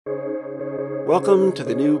Welcome to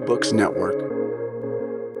the New Books Network.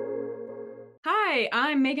 Hi,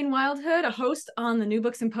 I'm Megan Wildhood, a host on the New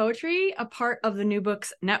Books and Poetry, a part of the New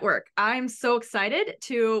Books Network. I'm so excited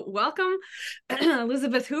to welcome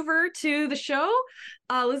Elizabeth Hoover to the show.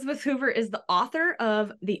 Elizabeth Hoover is the author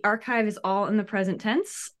of The Archive is All in the Present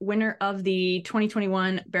Tense, winner of the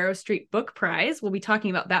 2021 Barrow Street Book Prize. We'll be talking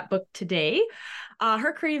about that book today.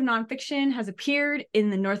 Her creative nonfiction has appeared in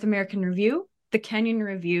the North American Review, the Kenyon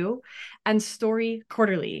Review, and Story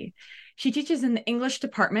Quarterly. She teaches in the English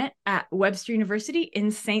department at Webster University in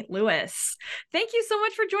St. Louis. Thank you so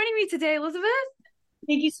much for joining me today, Elizabeth.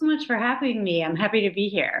 Thank you so much for having me. I'm happy to be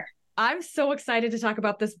here. I'm so excited to talk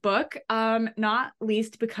about this book, not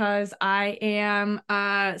least because I am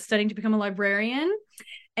studying to become a librarian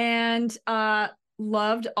and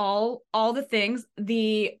loved all the things.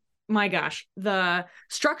 My gosh, the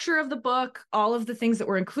structure of the book, all of the things that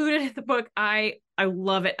were included in the book. I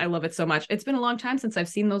love it. I love it so much. It's been a long time since I've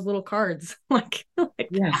seen those little cards.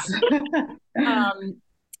 Yes.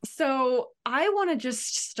 So I want to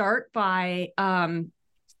just start by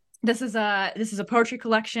this is a poetry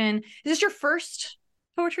collection. Is this your first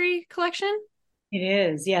poetry collection? It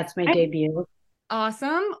is. Yeah, it's my debut.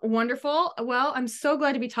 Awesome. Wonderful. Well, I'm so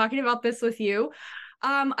glad to be talking about this with you.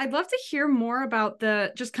 I'd love to hear more about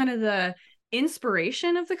the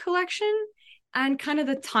inspiration of the collection and kind of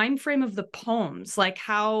the time frame of the poems, like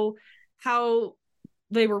how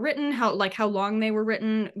they were written, how long they were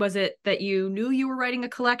written. Was it that you knew you were writing a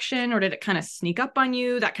collection, or did it kind of sneak up on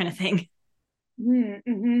you, that kind of thing?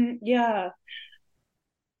 Mm-hmm. Yeah.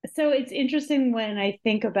 So it's interesting when I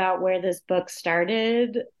think about where this book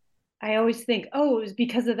started. I always think, oh, it was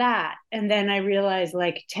because of that. And then I realized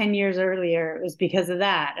like 10 years earlier, it was because of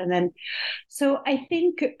that. And then, so I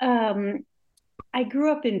think I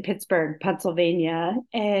grew up in Pittsburgh, Pennsylvania,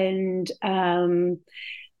 and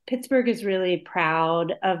Pittsburgh is really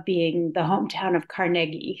proud of being the hometown of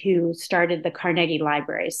Carnegie, who started the Carnegie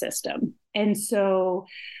Library System. And so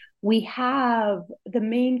we have the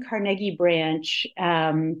main Carnegie branch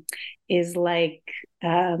is like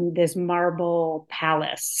this marble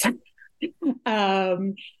palace.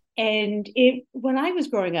 And when I was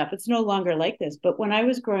growing up, it's no longer like this, but when I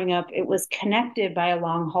was growing up, it was connected by a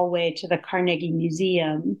long hallway to the Carnegie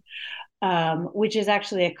Museum, which is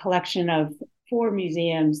actually a collection of four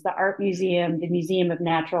museums: the Art Museum, the Museum of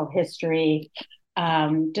Natural History,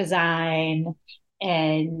 Design,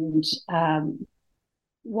 and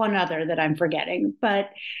one other that I'm forgetting.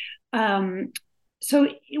 But so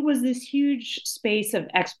it was this huge space of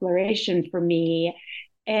exploration for me.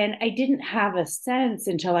 And I didn't have a sense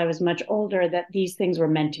until I was much older that these things were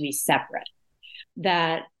meant to be separate,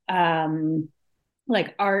 that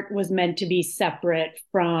like art was meant to be separate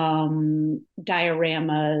from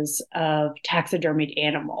dioramas of taxidermied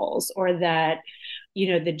animals, or that,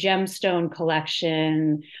 the gemstone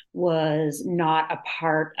collection was not a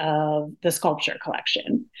part of the sculpture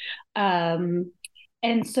collection. And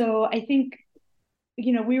so I think,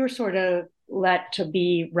 we were sort of let to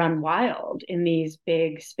be run wild in these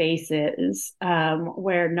big spaces,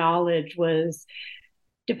 where knowledge was,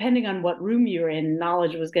 depending on what room you were in,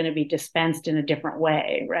 knowledge was going to be dispensed in a different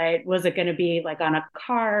way, right? Was it going to be like on a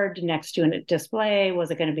card next to a display?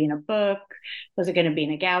 Was it going to be in a book? Was it going to be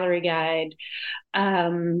in a gallery guide?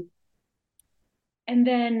 And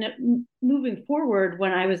then moving forward,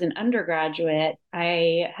 when I was an undergraduate,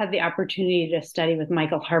 I had the opportunity to study with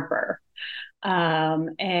Michael Harper.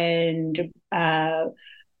 And I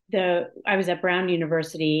was at Brown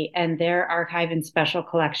University, and their archive and special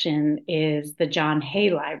collection is the John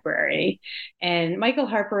Hay Library. And Michael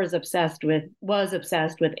Harper was obsessed with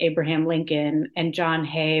Abraham Lincoln, and John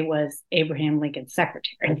Hay was Abraham Lincoln's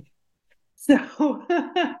secretary. So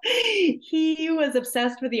he was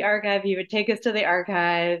obsessed with the archive. He would take us to the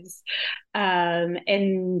archives. So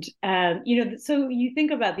you think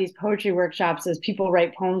about these poetry workshops as people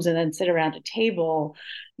write poems and then sit around a table.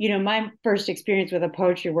 My first experience with a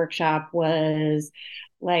poetry workshop was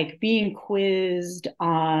like being quizzed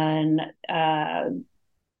on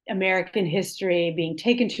American history, being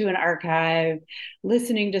taken to an archive,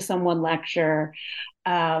 listening to someone lecture.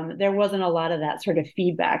 There wasn't a lot of that sort of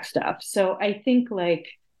feedback stuff. So I think like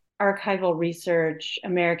archival research,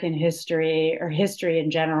 American history, or history in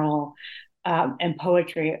general, and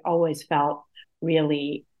poetry always felt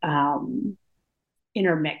really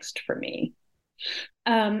intermixed for me.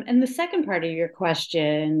 And the second part of your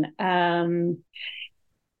question, I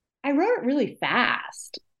wrote it really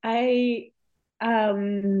fast.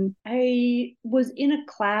 I was in a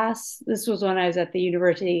class. This was when I was at the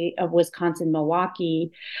University of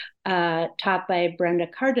Wisconsin-Milwaukee, taught by Brenda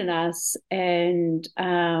Cardenas, and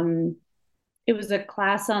it was a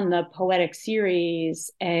class on the poetic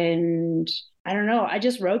series. And I don't know, I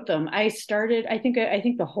just wrote them. I started. I think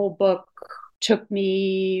the whole book took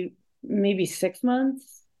me maybe 6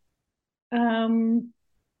 months. Um,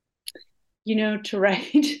 to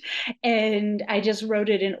write. And I just wrote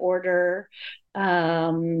it in order.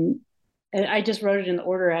 And I just wrote it in the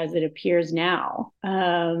order as it appears now.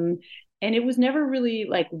 And it was never really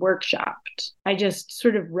like workshopped. I just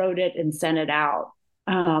sort of wrote it and sent it out.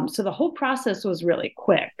 So the whole process was really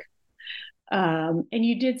quick. And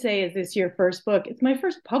you did say, is this your first book? It's my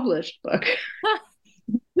first published book.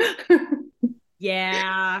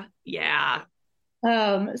 Yeah. Yeah.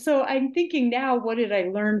 So I'm thinking now, what did I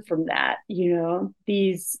learn from that?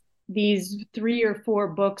 These 3 or 4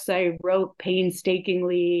 books I wrote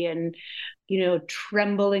painstakingly and,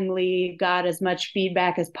 tremblingly got as much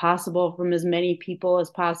feedback as possible from as many people as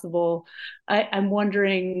possible. I'm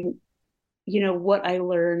wondering, what I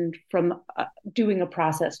learned from doing a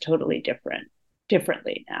process totally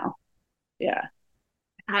differently now. Yeah.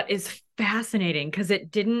 That is fascinating because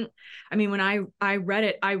it didn't, I mean, when I read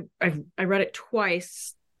it, I read it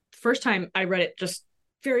twice. First time I read it just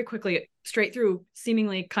very quickly, straight through,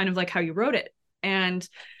 seemingly kind of like how you wrote it. And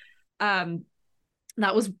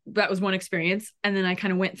that was one experience. And then I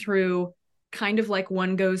kind of went through kind of like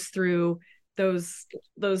one goes through those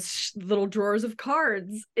little drawers of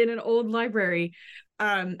cards in an old library.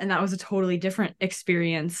 And that was a totally different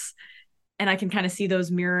experience. And I can kind of see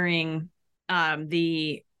those mirroring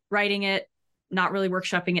the writing it, not really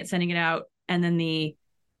workshopping it, sending it out, and then the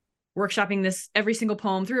workshopping this every single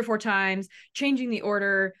poem 3 or 4 times, changing the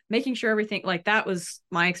order, making sure everything, like that was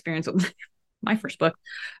my experience with my first book.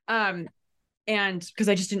 And because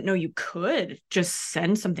I just didn't know you could just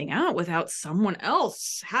send something out without someone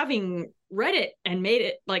else having read it and made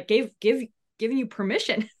it, like giving you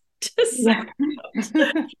permission to send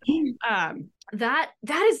that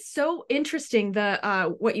is so interesting.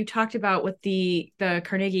 The what you talked about with the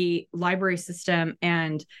Carnegie library system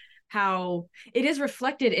and how it is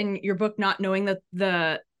reflected in your book, not knowing that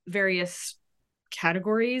the various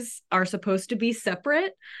categories are supposed to be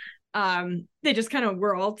separate. They just kind of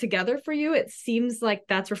were all together for you. It seems like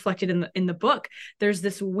that's reflected in the book. There's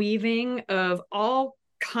this weaving of all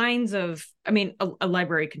kinds of, I mean, a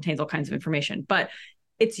library contains all kinds of information, but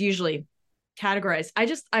it's usually categorized.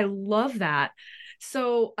 I love that.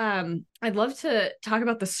 So I'd love to talk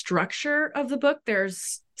about the structure of the book.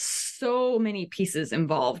 There's so many pieces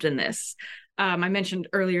involved in this. I mentioned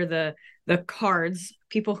earlier the cards.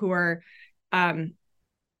 People who are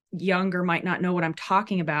younger might not know what I'm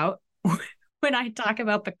talking about when I talk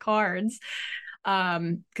about the cards,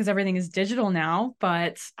 because everything is digital now.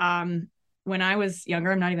 But when I was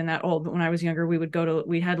younger, I'm not even that old, but when I was younger,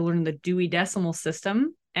 we had to learn the Dewey Decimal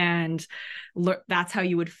System. And that's how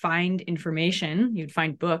you would find information. You'd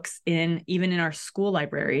find books even in our school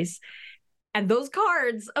libraries. And those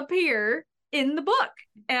cards appear in the book.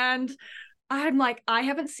 And I'm like, I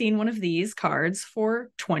haven't seen one of these cards for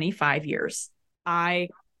 25 years. I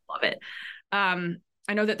love it.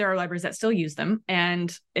 I know that there are libraries that still use them,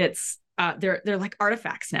 and it's they're like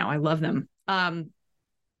artifacts now. I love them.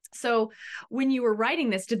 So when you were writing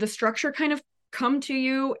this, did the structure kind of come to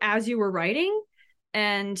you as you were writing?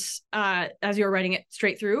 And as you were writing it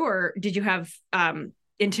straight through, or did you have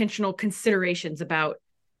intentional considerations about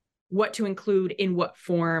what to include in what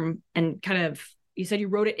form? And kind of, you said you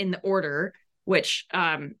wrote it in the order, which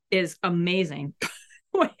is amazing.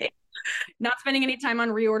 Not spending any time on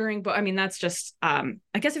reordering, but I mean, that's just, I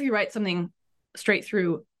guess if you write something straight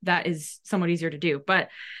through, that is somewhat easier to do. But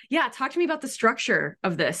yeah, talk to me about the structure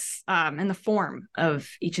of this and the form of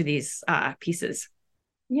each of these pieces.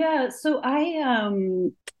 Yeah, so I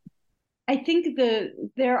think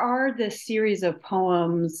there are this series of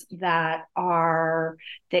poems that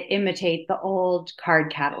imitate the old card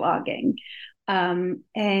cataloging.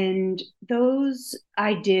 And those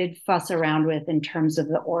I did fuss around with in terms of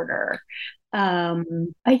the order. I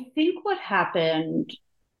think what happened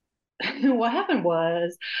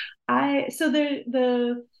was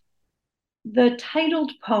the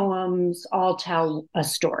titled poems all tell a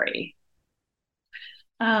story.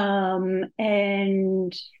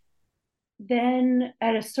 And then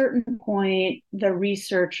at a certain point, the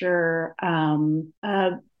researcher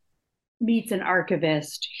meets an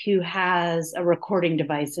archivist who has a recording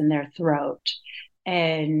device in their throat.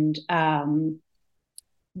 And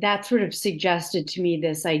that sort of suggested to me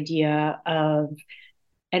this idea of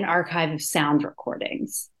an archive of sound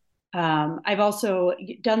recordings. I've also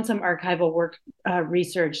done some archival work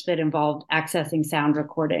research that involved accessing sound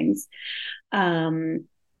recordings.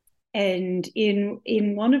 And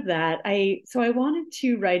in one of that, I wanted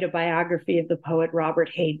to write a biography of the poet Robert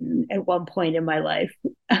Hayden at one point in my life,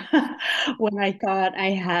 when I thought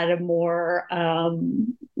I had a more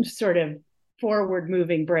sort of forward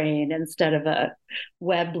moving brain instead of a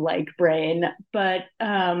web like brain. But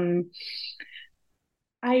I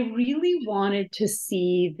really wanted to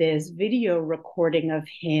see this video recording of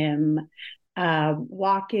him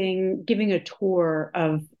giving a tour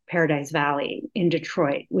of Paradise Valley in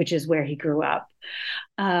Detroit, which is where he grew up.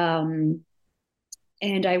 And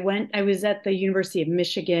I was at the University of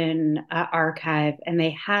Michigan archive, and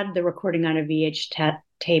they had the recording on a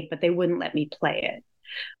tape, but they wouldn't let me play it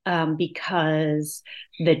because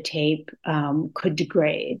the tape could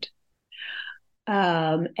degrade.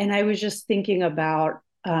 And I was just thinking about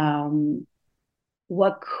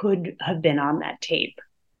what could have been on that tape,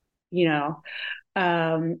 and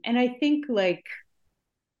I think, like,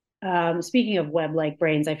 speaking of web-like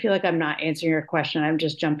brains, I feel like I'm not answering your question. I'm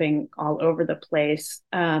just jumping all over the place.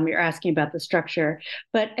 You're asking about the structure,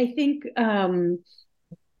 but I think one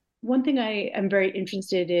thing I am very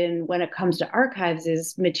interested in when it comes to archives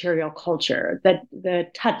is material culture, the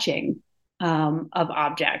touching of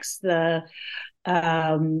objects,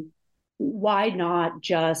 why not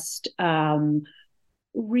just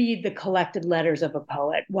read the collected letters of a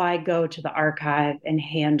poet? Why go to the archive and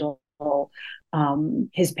handle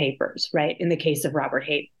his papers, right? In the case of Robert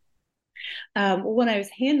Hayden. When I was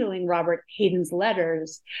handling Robert Hayden's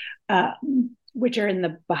letters, which are in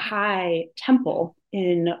the Baha'i Temple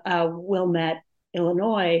in Wilmette,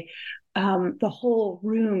 Illinois, the whole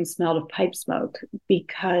room smelled of pipe smoke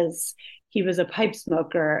because he was a pipe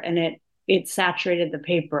smoker, and it saturated the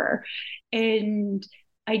paper. And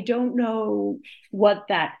I don't know what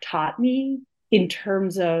that taught me in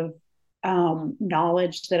terms of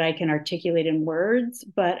knowledge that I can articulate in words,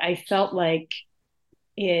 but I felt like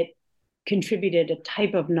it contributed a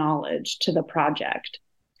type of knowledge to the project.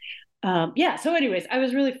 So anyways, I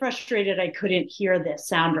was really frustrated I couldn't hear this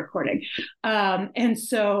sound recording. And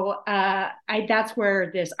so that's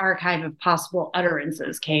where this archive of possible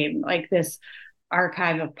utterances came, like this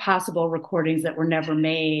archive of possible recordings that were never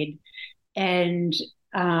made. And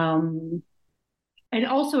also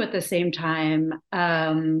at the same time,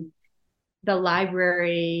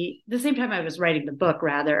 the same time I was writing the book,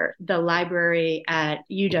 rather, the library at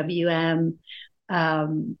UWM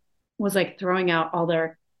was like throwing out all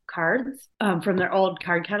their cards from their old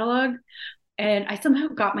card catalog. And I somehow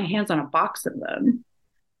got my hands on a box of them.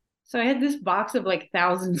 So I had this box of like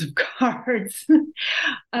thousands of cards.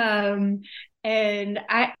 And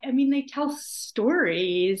I mean, they tell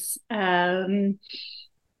stories.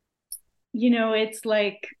 It's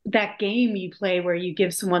like that game you play where you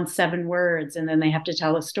give someone 7 words and then they have to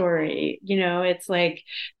tell a story. It's like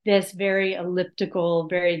this very elliptical,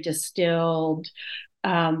 very distilled,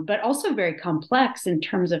 but also very complex in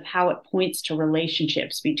terms of how it points to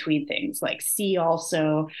relationships between things. Like see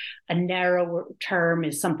also, a narrow term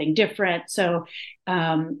is something different. So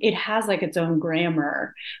it has like its own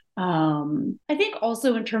grammar. I think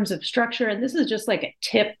also in terms of structure, and this is just like a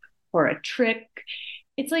tip or a trick,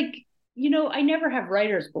 it's like, I never have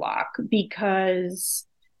writer's block because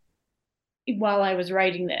while I was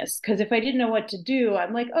writing this, because if I didn't know what to do,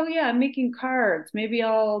 I'm like, oh yeah, I'm making cards. Maybe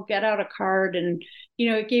I'll get out a card, and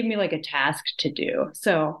it gave me like a task to do.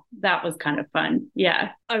 So that was kind of fun.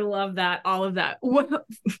 Yeah. I love that. All of that.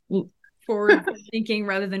 Forward thinking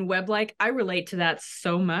rather than web like. I relate to that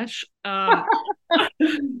so much.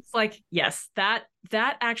 It's like, yes, that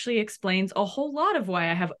actually explains a whole lot of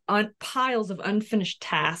why I have piles of unfinished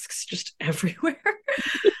tasks just everywhere.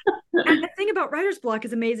 And the thing about writer's block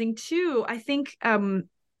is amazing too. I think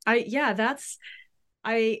that's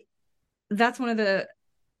one of the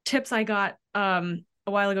tips I got a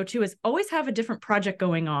while ago too, is always have a different project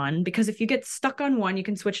going on, because if you get stuck on one, you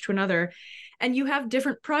can switch to another, and you have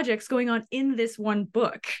different projects going on in this one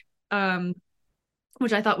book,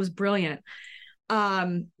 which I thought was brilliant.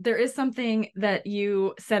 There is something that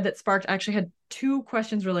you said that sparked, actually had 2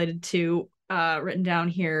 questions related to written down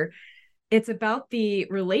here. It's about the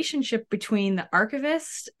relationship between the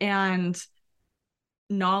archivist and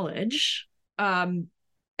knowledge.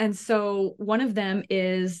 And so one of them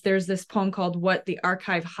is, there's this poem called What the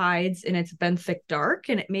Archive Hides in Its Benthic Dark.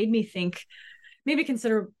 And it made me think, maybe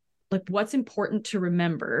consider like what's important to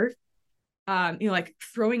remember. Like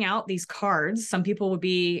throwing out these cards, some people would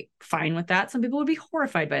be fine with that. Some people would be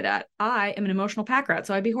horrified by that. I am an emotional pack rat,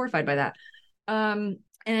 so I'd be horrified by that.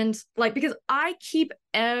 And like, because I keep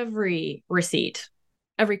every receipt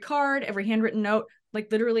every card, every handwritten note.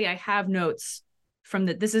 Like literally I have notes from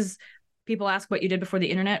this is, people ask what you did before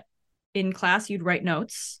the internet. In class, you'd write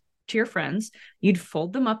notes to your friends. You'd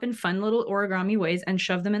fold them up in fun little origami ways and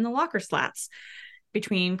shove them in the locker slats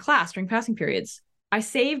between class during passing periods. I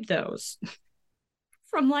saved those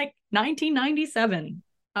from like 1997.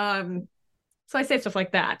 So I save stuff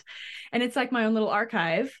like that. And it's like my own little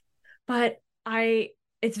archive. But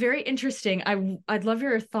it's very interesting. I'd love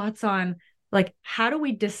your thoughts on like, how do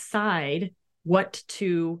we decide what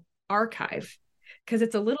to archive? Because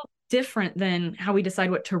it's a little different than how we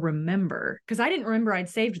decide what to remember. Because I didn't remember I'd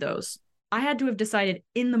saved those. I had to have decided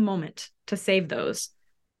in the moment to save those,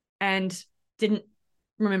 and didn't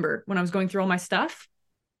remember when I was going through all my stuff.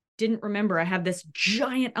 Didn't remember I had this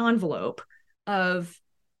giant envelope of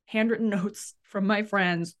handwritten notes from my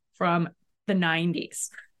friends from the 90s,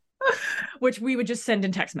 which we would just send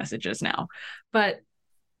in text messages now. But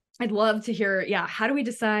I'd love to hear, how do we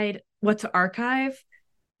decide what to archive,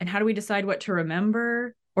 and how do we decide what to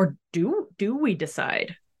remember? Or do we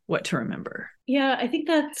decide what to remember? Yeah, I think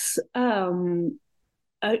that's a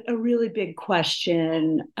really big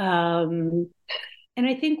question. And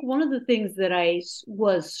I think one of the things that I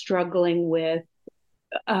was struggling with,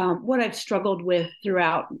 what I've struggled with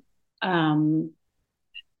throughout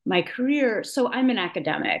my career. So I'm an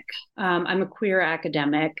academic. I'm a queer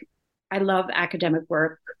academic. I love academic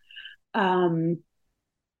work. But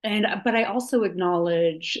I also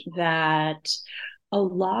acknowledge that a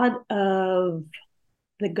lot of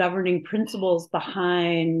the governing principles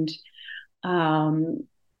behind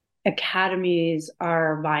academies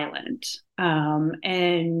are violent,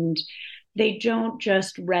 and they don't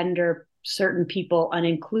just render certain people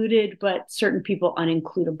unincluded, but certain people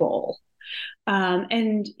unincludable.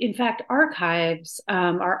 And in fact, archives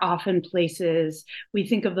are often places, we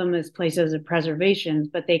think of them as places of preservation,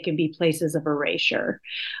 but they can be places of erasure.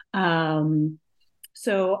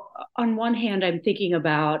 So on one hand, I'm thinking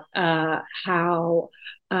about how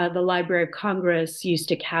the Library of Congress used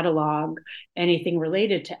to catalog anything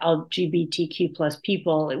related to LGBTQ plus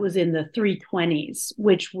people. It was in the 320s,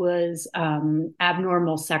 which was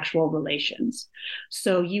abnormal sexual relations.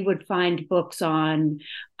 So you would find books on,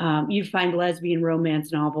 you'd find lesbian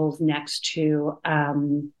romance novels next to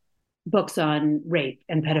books on rape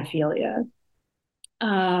and pedophilia.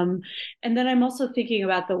 And then I'm also thinking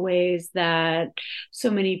about the ways that so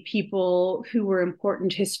many people who were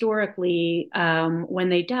important historically, when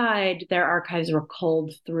they died, their archives were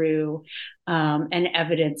culled through, and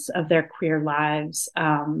evidence of their queer lives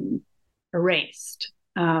erased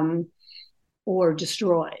or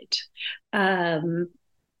destroyed. And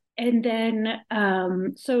then,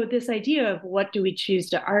 so this idea of what do we choose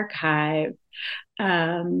to archive,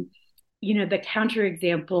 the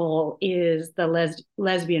counterexample is the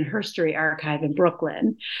Lesbian Herstory Archive in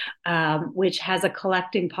Brooklyn, which has a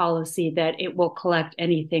collecting policy that it will collect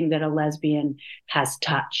anything that a lesbian has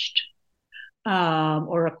touched,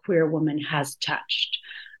 or a queer woman has touched.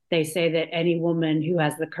 They say that any woman who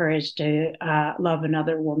has the courage to love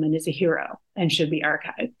another woman is a hero and should be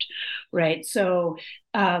archived, right? So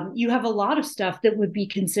you have a lot of stuff that would be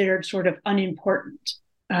considered sort of unimportant.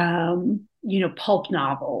 Pulp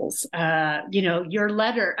novels, your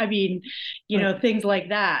letter. I mean, things like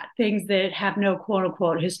that, things that have no quote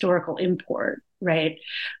unquote historical import. Right.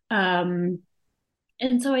 And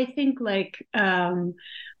so I think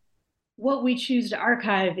what we choose to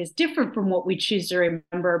archive is different from what we choose to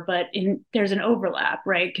remember, but there's an overlap,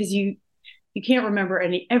 right? Because you can't remember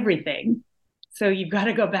everything. So you've got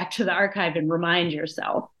to go back to the archive and remind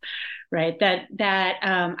yourself, right? That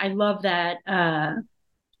I love that,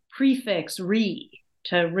 prefix to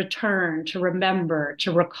return, to remember,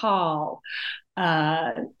 to recall.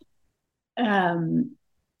 So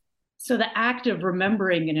the act of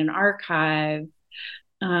remembering in an archive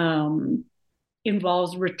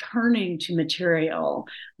involves returning to material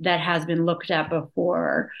that has been looked at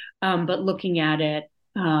before, but looking at it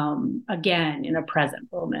again in a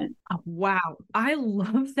present moment. Oh, wow. I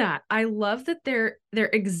love that. I love that there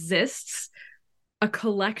exists a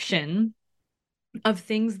collection of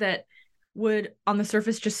things that would on the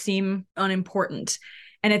surface just seem unimportant.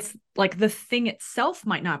 And it's like the thing itself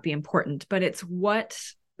might not be important, but it's what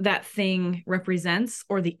that thing represents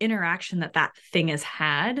or the interaction that thing has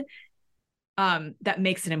had that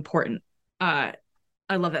makes it important. I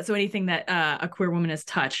love that. So anything that a queer woman has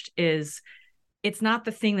touched it's not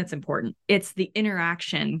the thing that's important. It's the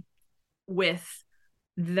interaction with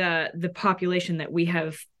the population that we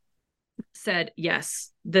have said,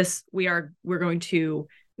 yes, we're going to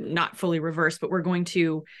not fully reverse, but we're going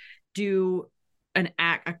to do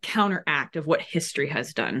a counteract of what history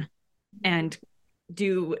has done. And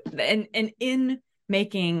do, and in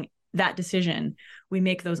making that decision, we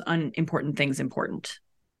make those unimportant things important.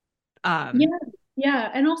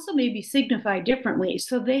 Yeah, and also maybe signify differently.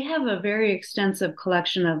 So they have a very extensive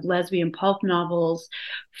collection of lesbian pulp novels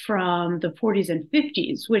from the 40s and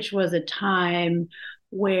 50s, which was a time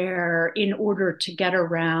where, in order to get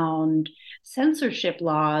around censorship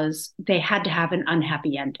laws, they had to have an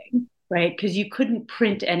unhappy ending, right? Because you couldn't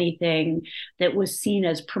print anything that was seen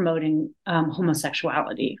as promoting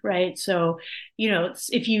homosexuality, right? So,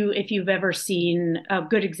 if you've ever seen, a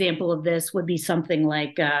good example of this would be something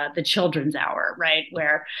like the Children's Hour, right,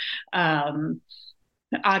 where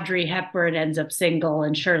Audrey Hepburn ends up single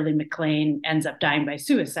and Shirley MacLaine ends up dying by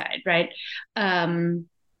suicide, right?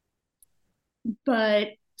 But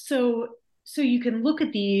so you can look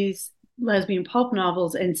at these lesbian pulp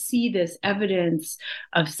novels and see this evidence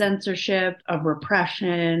of censorship, of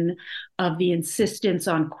repression, of the insistence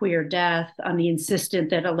on queer death, on the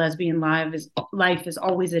insistence that a lesbian life is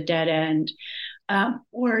always a dead end.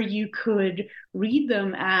 Or you could read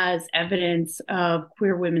them as evidence of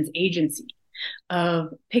queer women's agency, of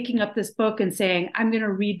picking up this book and saying, I'm going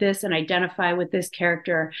to read this and identify with this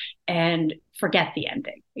character and forget the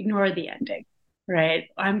ending, ignore the ending. Right.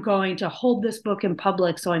 I'm going to hold this book in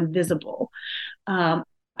public so I'm visible. I'm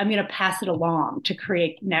going to pass it along to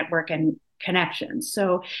create network and connections.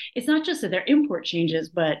 So it's not just that their import changes,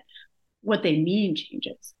 but what they mean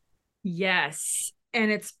changes. Yes.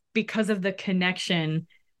 And it's because of the connection,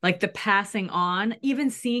 like the passing on, even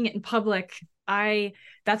seeing it in public.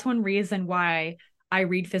 That's one reason why I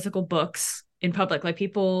read physical books in public. Like,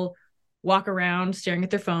 people walk around staring at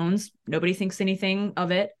their phones. Nobody thinks anything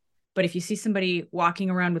of it. But if you see somebody walking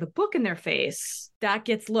around with a book in their face, that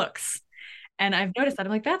gets looks. And I've noticed that.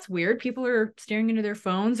 I'm like, that's weird. People are staring into their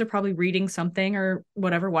phones. They're probably reading something or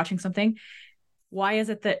whatever, watching something. Why is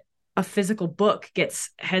it that a physical book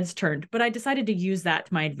gets heads turned? But I decided to use that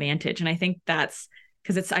to my advantage. And I think that's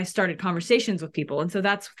because I started conversations with people. And so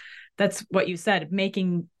that's what you said,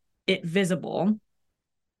 making it visible.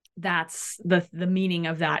 That's the meaning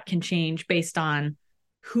of that can change based on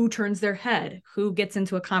who turns their head, who gets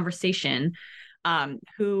into a conversation,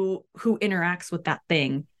 who interacts with that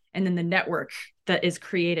thing, and then the network that is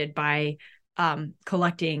created by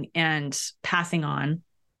collecting and passing on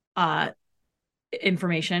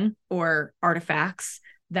information or artifacts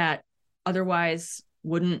that otherwise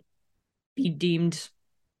wouldn't be deemed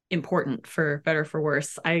important, for better or for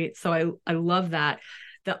worse. I love that.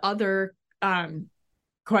 The other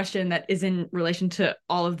question that is in relation to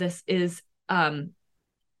all of this is,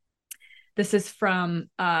 this is from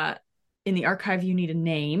In the Archive You Need a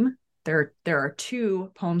Name. There are two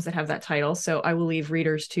poems that have that title, so I will leave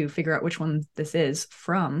readers to figure out which one this is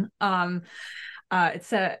from.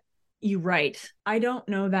 It's you write, I don't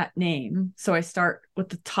know that name, so I start with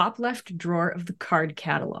the top left drawer of the card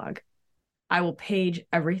catalog. I will page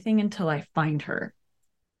everything until I find her.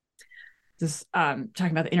 This talking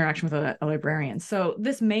about the interaction with a librarian. So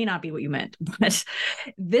this may not be what you meant, but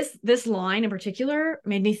this line in particular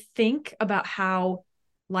made me think about how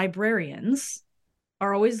librarians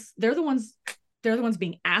are always, they're the ones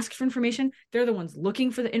being asked for information. They're the ones looking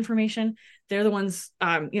for the information. They're the ones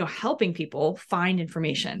helping people find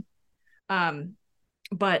information.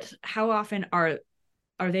 But how often are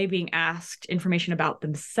they being asked information about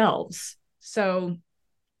themselves? So,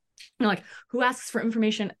 like, who asks for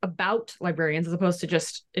information about librarians as opposed to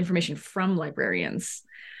just information from librarians?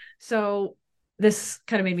 So this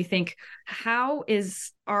kind of made me think, how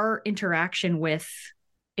is our interaction with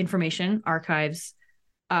information archives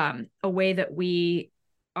a way that we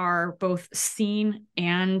are both seen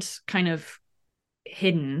and kind of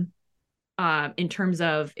hidden in terms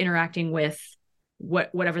of interacting with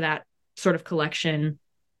whatever that sort of collection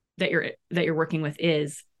that you're working with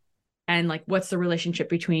is, and like, what's the relationship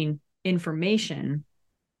between information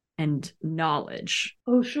and knowledge?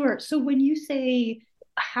 Oh, sure. So when you say,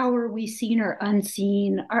 how are we seen or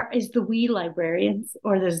unseen, is the we librarians,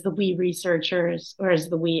 or is the we researchers, or is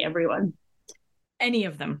the we everyone? Any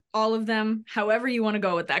of them, all of them, however you want to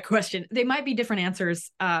go with that question. They might be different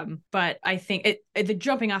answers, but I think the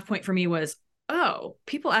jumping off point for me was,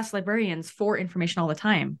 people ask librarians for information all the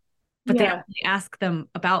time, but they don't really ask them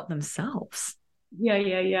about themselves.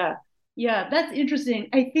 Yeah, that's interesting.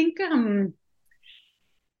 I think,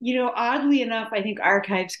 oddly enough, I think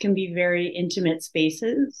archives can be very intimate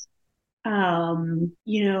spaces. And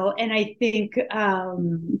I think,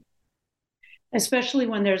 especially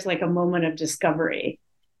when there's like a moment of discovery,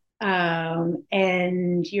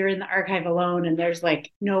 and you're in the archive alone and there's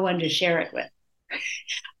like no one to share it with.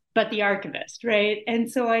 but the archivist, right?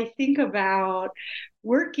 And so I think about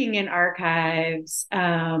working in archives,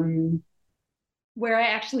 where I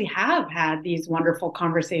actually have had these wonderful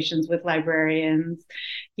conversations with librarians.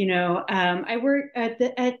 I work at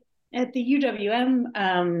the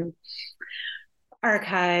UWM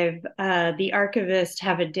archive. The archivists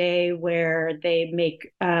have a day where they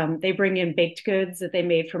bring in baked goods that they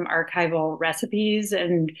made from archival recipes,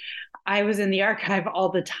 and I was in the archive all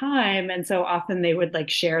the time, and so often they would like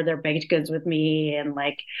share their baked goods with me, and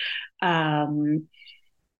I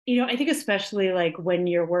think especially like when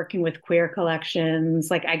you're working with queer collections,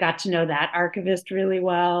 like I got to know that archivist really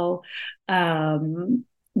well,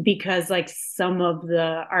 because like some of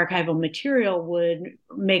the archival material would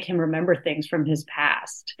make him remember things from his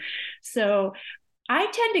past. So I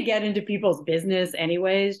tend to get into people's business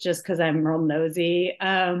anyways, just because I'm real nosy.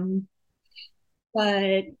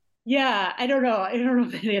 But yeah, I don't know. I don't know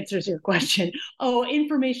if that answers your question. Oh,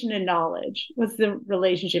 information and knowledge. What's the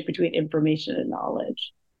relationship between information and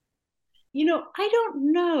knowledge? I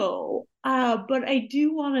don't know, but I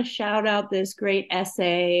do want to shout out this great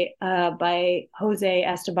essay by Jose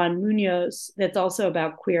Esteban Munoz that's also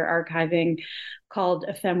about queer archiving, called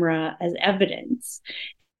Ephemera as Evidence.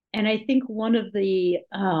 And I think one of the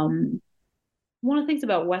things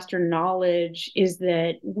about Western knowledge is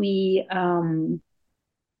that we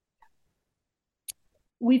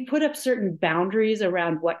put up certain boundaries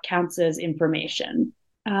around what counts as information.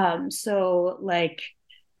 So like,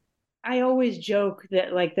 I always joke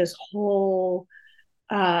that like this whole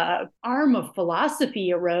arm of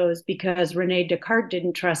philosophy arose because Rene Descartes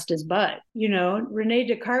didn't trust his butt. Rene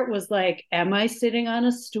Descartes was like, am I sitting on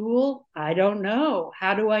a stool? I don't know.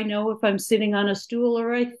 How do I know if I'm sitting on a stool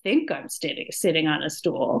or I think I'm sitting on a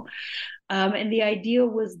stool? And the idea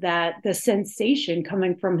was that the sensation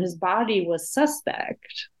coming from his body was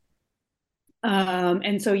suspect.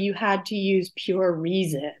 And so you had to use pure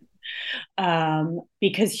reason.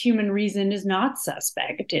 Because human reason is not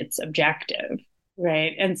suspect, it's objective,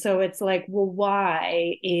 right? And so it's like, well,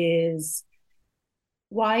 why is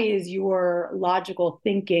your logical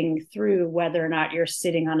thinking through whether or not you're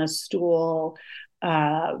sitting on a stool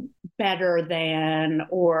better than,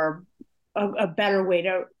 or a better way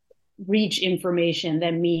to reach information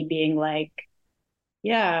than me being like,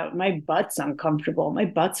 yeah, my butt's uncomfortable. My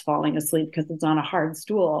butt's falling asleep because it's on a hard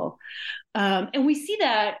stool. And we see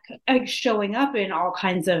that showing up in all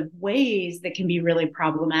kinds of ways that can be really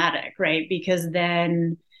problematic, right? Because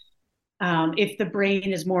then if the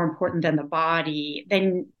brain is more important than the body,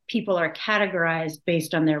 then people are categorized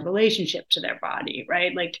based on their relationship to their body,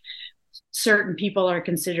 right? Like certain people are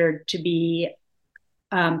considered to be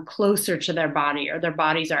closer to their body, or their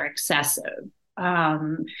bodies are excessive.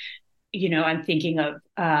 I'm thinking of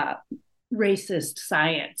racist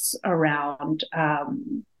science around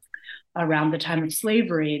the time of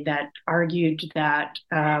slavery that argued that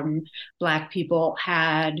Black people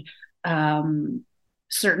had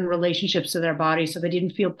certain relationships to their body, so they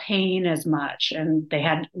didn't feel pain as much and they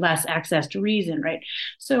had less access to reason, right?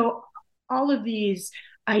 So all of these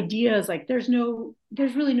ideas, like there's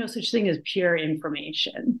really no such thing as pure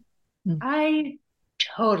information. I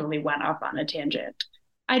totally went off on a tangent.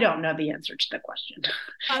 I don't know the answer to the question.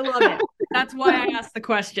 I love it. That's why I ask the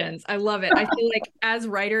questions. I love it. I feel like as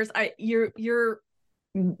writers, you're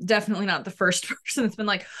definitely not the first person that's been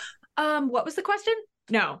like, what was the question?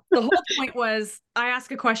 No, the whole point was I ask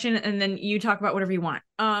a question and then you talk about whatever you want.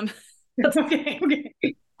 That's okay.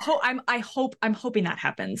 I'm hoping that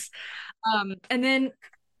happens. And then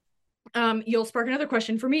you'll spark another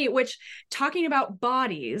question for me, which talking about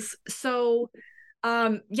bodies. So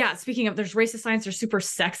speaking of, there's racist science, there's super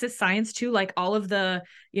sexist science too. Like all of the,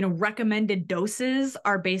 recommended doses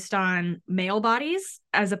are based on male bodies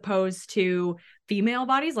as opposed to female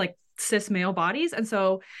bodies, like cis male bodies. And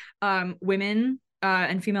so women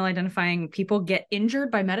and female identifying people get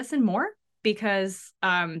injured by medicine more because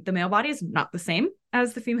the male body is not the same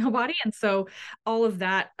as the female body. And so all of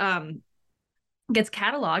that gets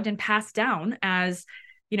cataloged and passed down as,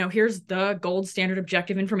 here's the gold standard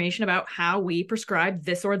objective information about how we prescribe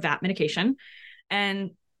this or that medication.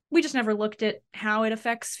 And we just never looked at how it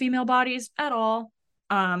affects female bodies at all.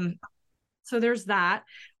 So there's that.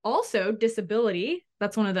 Also, disability.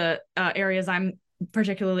 That's one of the areas I'm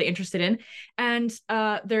particularly interested in. And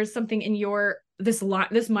there's something in this line.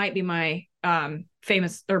 This might be my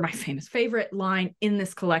famous favorite line in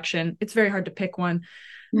this collection. It's very hard to pick one.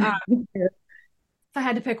 If I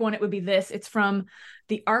had to pick one, it would be this. It's from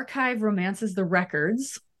The Archive Romances the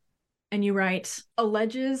Records. And you write,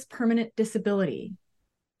 alleges permanent disability.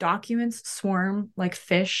 Documents swarm like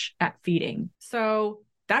fish at feeding. So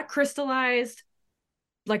that crystallized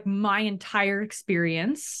like my entire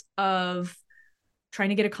experience of trying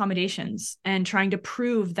to get accommodations and trying to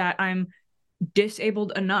prove that I'm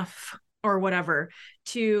disabled enough or whatever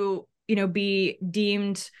to, be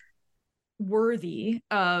deemed worthy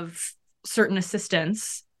of certain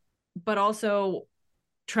assistance, but also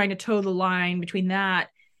trying to toe the line between that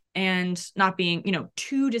and not being,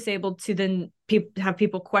 too disabled to then have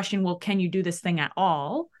people question, well, can you do this thing at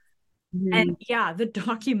all? Mm-hmm. And yeah, the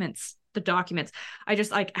documents,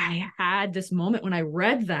 I had this moment when I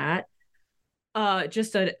read that,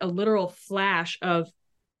 just a literal flash of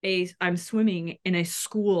I'm swimming in a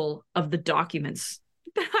school of the documents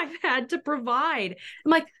that I've had to provide.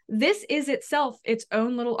 I'm like, this is itself its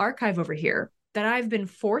own little archive over here that I've been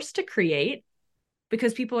forced to create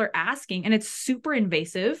because people are asking, and it's super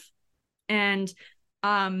invasive. And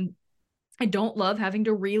I don't love having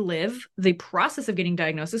to relive the process of getting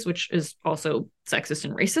diagnosis, which is also sexist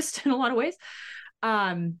and racist in a lot of ways.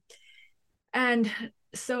 And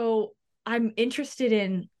so I'm interested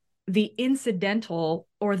in the incidental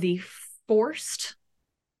or the forced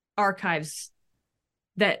archives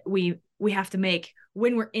that we have to make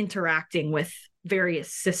when we're interacting with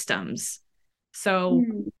various systems. So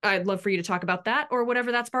I'd love for you to talk about that or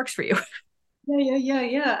whatever that sparks for you.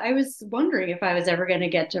 Yeah. I was wondering if I was ever going to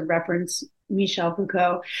get to reference Michel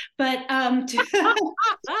Foucault, but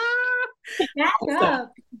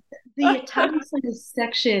the italicized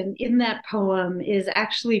section in that poem is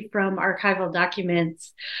actually from archival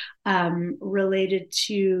documents related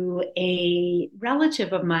to a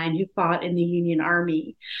relative of mine who fought in the Union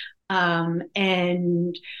Army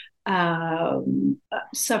and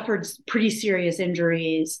suffered pretty serious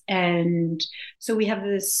injuries. And so we have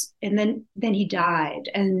this, and then he died.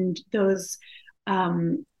 And those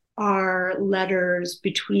are letters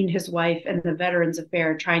between his wife and the Veterans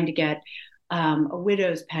Affair trying to get a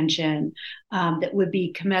widow's pension that would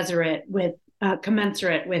be commensurate with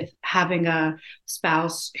having a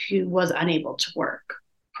spouse who was unable to work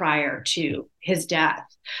prior to his death.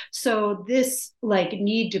 So this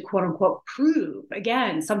need to quote unquote prove,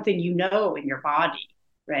 again, something in your body,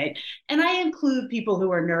 right? And I include people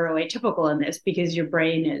who are neuroatypical in this because your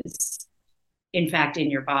brain is in fact in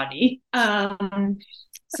your body.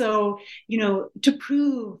 So, to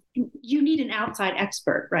prove, you need an outside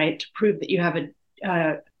expert, right? To prove that you have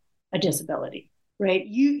a disability, right?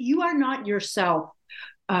 You are not yourself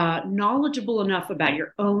knowledgeable enough about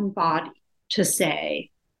your own body to say,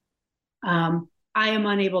 I am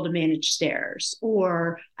unable to manage stairs,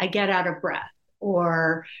 or I get out of breath,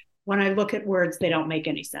 or when I look at words, they don't make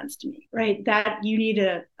any sense to me, right? That you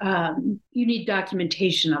need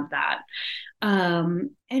documentation of that.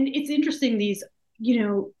 And it's interesting, these,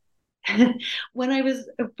 when I was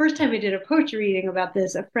first time I did a poetry reading about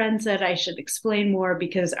this, a friend said I should explain more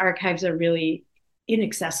because archives are really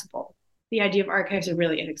inaccessible. The idea of archives are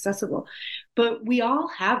really inaccessible, but we all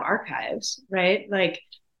have archives, right?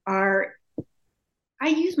 I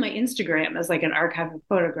use my Instagram as an archive of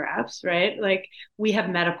photographs, right? We have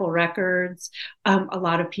medical records. A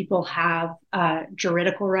lot of people have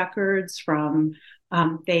juridical records from,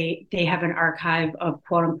 they have an archive of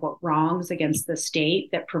quote unquote wrongs against the state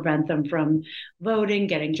that prevent them from voting,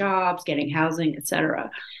 getting jobs, getting housing, et cetera.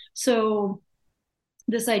 So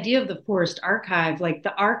this idea of the forced archive,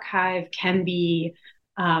 the archive can be,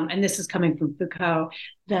 and this is coming from Foucault,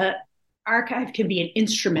 the archive can be an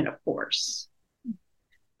instrument of force.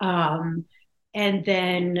 And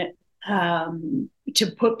then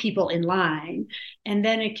to put people in line, and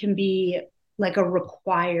then it can be a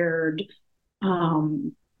requirement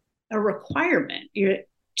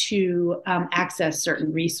to access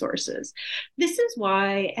certain resources. This is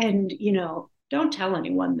why, and don't tell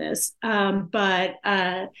anyone this, but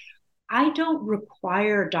I don't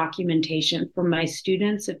require documentation from my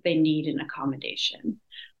students if they need an accommodation,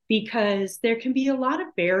 because there can be a lot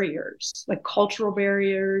of barriers, like cultural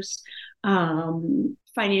barriers,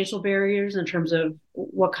 financial barriers in terms of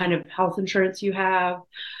what kind of health insurance you have.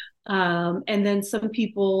 And then some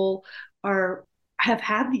people have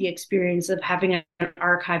had the experience of having an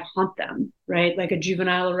archive haunt them, right? Like a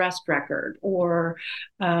juvenile arrest record or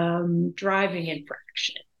driving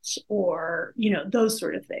infractions or, those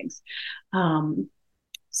sort of things.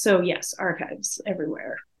 So yes, archives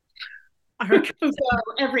everywhere.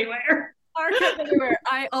 Everywhere. Archive everywhere.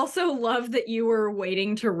 I also love that you were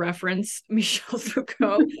waiting to reference Michel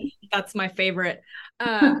Foucault. That's my favorite.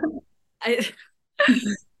 My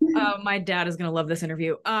dad is going to love this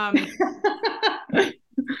interview.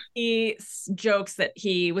 He jokes that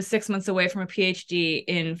he was 6 months away from a PhD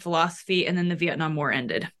in philosophy, and then the Vietnam War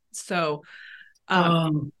ended. So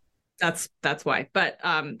That's why. But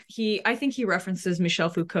I think he references Michel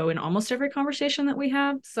Foucault in almost every conversation that we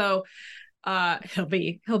have. So he'll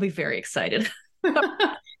be very excited.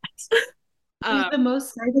 He's the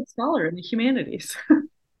most cited scholar in the humanities.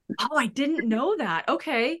 Oh, I didn't know that.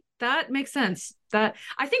 Okay, that makes sense. That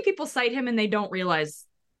I think people cite him and they don't realize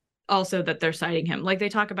also that they're citing him. Like they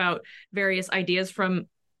talk about various ideas from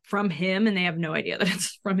him and they have no idea that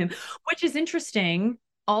it's from him, which is interesting.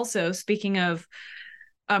 Also, speaking of,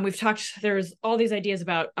 there's all these ideas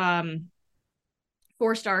about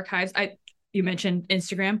forced archives. You mentioned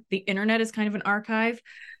Instagram. The internet is kind of an archive,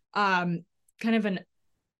 kind of an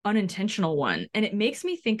unintentional one. And it makes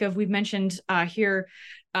me think of, we've mentioned here,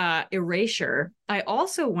 erasure. I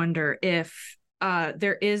also wonder if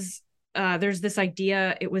there's this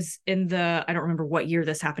idea, it was in I don't remember what year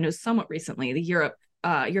this happened. It was somewhat recently. The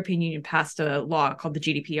European Union passed a law called the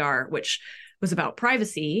GDPR, which was about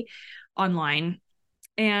privacy online.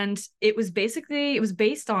 And it was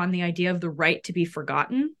based on the idea of the right to be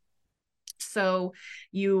forgotten. So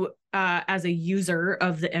you, as a user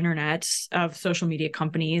of the internet, of social media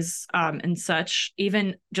companies and such,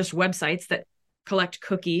 even just websites that collect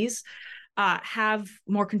cookies, have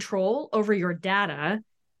more control over your data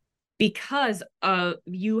because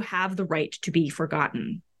you have the right to be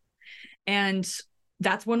forgotten. And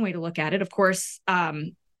that's one way to look at it. Of course,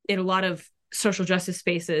 in a lot of social justice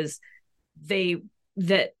spaces, the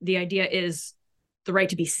idea is the right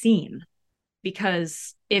to be seen,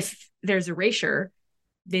 because if there's erasure,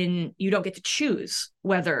 then you don't get to choose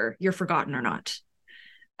whether you're forgotten or not.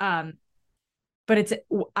 But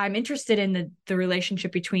I'm interested in the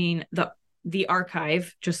relationship between the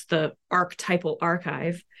archive, just the archetypal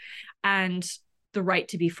archive, and the right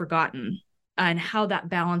to be forgotten, and how that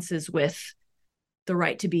balances with the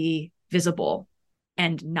right to be visible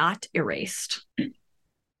and not erased.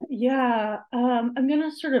 Yeah, I'm going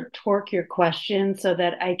to sort of torque your question so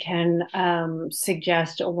that I can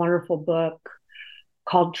suggest a wonderful book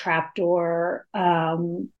called Trapdoor.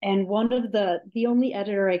 And one of the only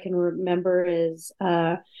editor I can remember is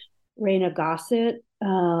Raina Gossett,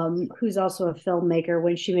 who's also a filmmaker.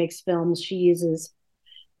 When she makes films, she uses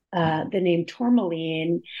the name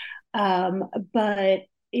Tourmaline. But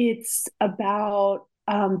it's about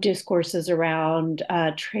discourses around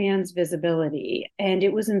trans visibility. And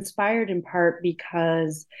it was inspired in part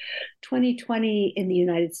because 2020 in the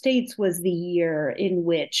United States was the year in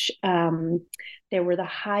which there were the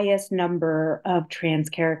highest number of trans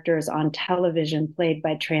characters on television played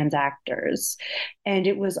by trans actors. And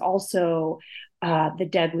it was also the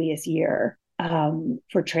deadliest year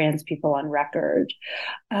for trans people on record.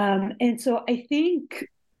 And so I think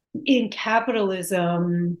in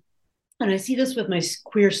capitalism, and I see this with my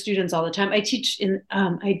queer students all the time. I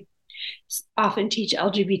often teach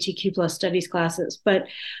LGBTQ plus studies classes, but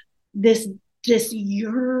this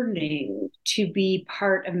yearning to be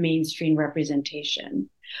part of mainstream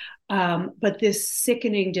representation, but this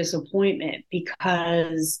sickening disappointment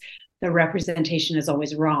because the representation is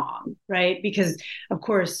always wrong, right? Because of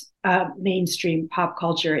course, mainstream pop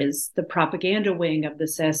culture is the propaganda wing of the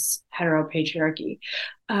cis heteropatriarchy.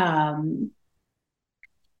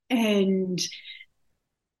 And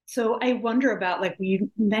so I wonder about, like,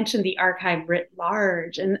 you mentioned the archive writ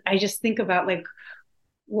large, and I just think about, like,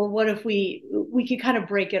 well, what if we could kind of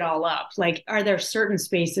break it all up? Like, are there certain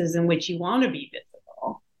spaces in which you want to be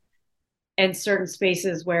visible and certain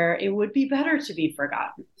spaces where it would be better to be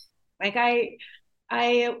forgotten? Like, I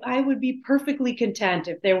would be perfectly content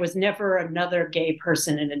if there was never another gay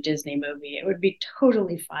person in a Disney movie. It would be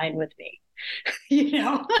totally fine with me.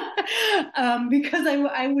 Because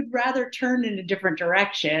I would rather turn in a different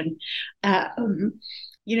direction. So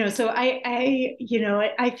I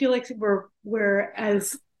feel like we're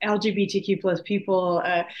as LGBTQ plus people,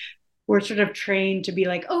 we're sort of trained to be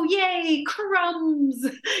like, oh, yay, crumbs,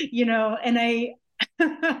 and I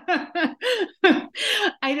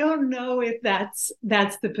don't know if that's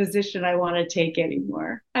the position I want to take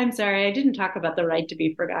anymore. I'm sorry, I didn't talk about the right to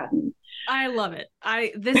be forgotten. I love it.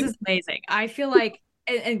 This is amazing. I feel like,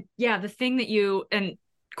 and yeah, the thing that you, and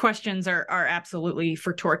questions are absolutely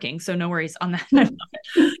for torquing, so no worries on that. I love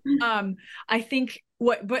it. I think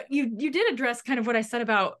but you did address kind of what I said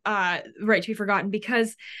about right to be forgotten,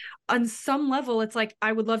 because on some level it's like,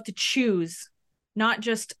 I would love to choose not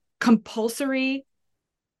just compulsory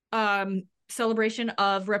celebration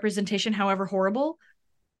of representation, however horrible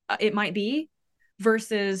it might be,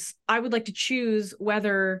 versus I would like to choose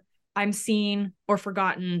whether I'm seen or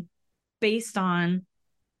forgotten based on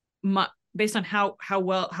how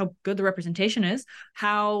good the representation is,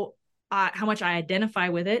 how much I identify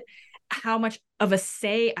with it, how much of a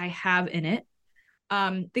say I have in it,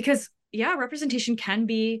 Because yeah, representation can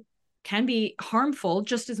be harmful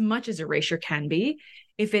just as much as erasure can be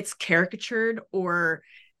if it's caricatured or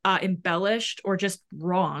embellished or just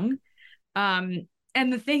wrong. And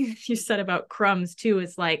the thing that you said about crumbs too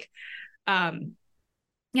is like,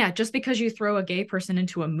 yeah, just because you throw a gay person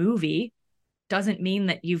into a movie doesn't mean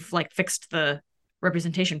that you've like fixed the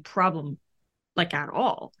representation problem like at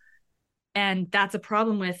all. And that's a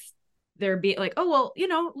problem with there being like, oh, well,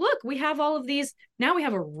 look, we have all of these. Now we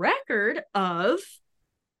have a record of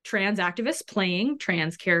trans activists playing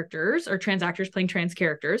trans characters or trans actors playing trans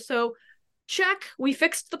characters. So check, we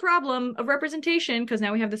fixed the problem of representation because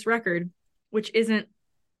now we have this record, which isn't.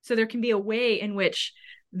 So there can be a way in which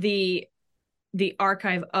the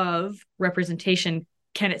archive of representation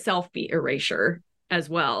can itself be erasure as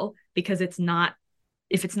well, because if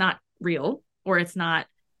it's not real or it's not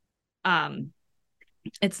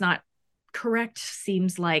correct,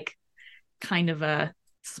 seems like kind of a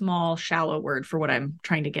small, shallow word for what I'm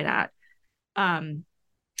trying to get at.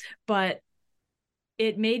 But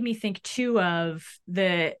it made me think too of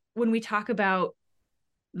when we talk about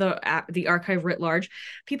the archive writ large,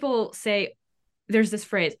 people say there's this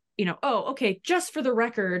phrase, oh, okay, just for the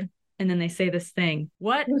record, and then they say this thing.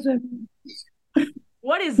 What is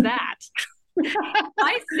that?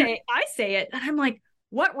 I say it, and I'm like,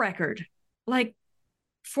 what record? Like,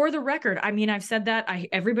 for the record. I mean, I've said that.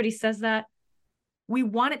 Everybody says that. We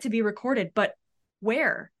want it to be recorded, but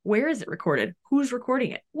where? Where is it recorded? Who's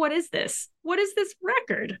recording it? What is this? What is this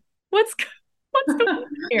record? What's going on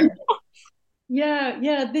here?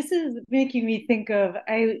 Yeah, this is making me think of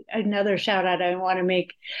another shout out I want to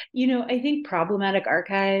make. I think problematic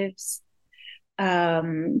archives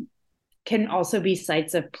can also be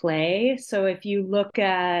sites of play. So if you look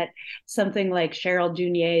at something like Cheryl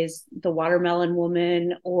Dunier's The Watermelon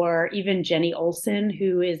Woman, or even Jenny Olson,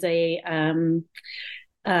 who is a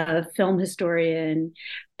film historian,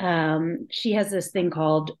 she has this thing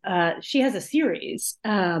called, she has a series,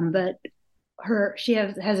 but she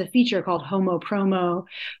has a feature called Homo Promo,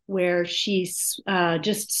 where she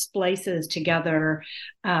just splices together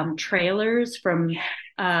trailers from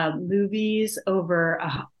movies over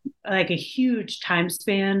a huge time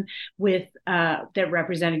span with that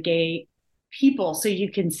represented gay people, so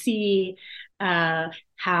you can see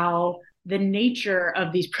how the nature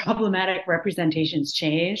of these problematic representations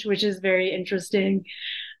change, which is very interesting.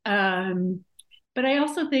 But I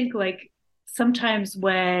also think, like, sometimes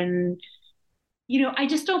when I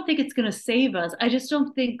just don't think it's going to save us. I just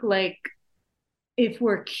don't think, like, if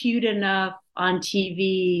we're cute enough on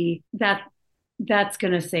TV, that's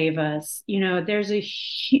going to save us. There's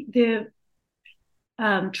the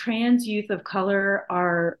trans youth of color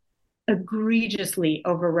are egregiously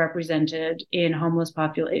overrepresented in homeless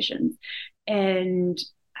populations. And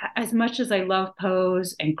as much as I love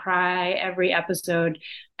Pose and cry every episode,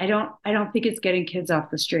 I don't think it's getting kids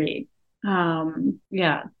off the street.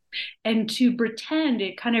 Yeah. And to pretend,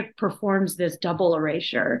 it kind of performs this double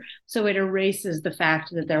erasure. So it erases the fact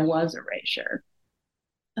that there was erasure.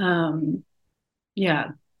 Yeah.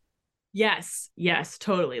 Yes,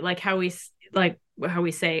 totally. Like how we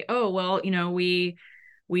say, oh, well,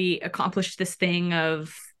 we accomplished this thing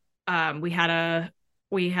of we had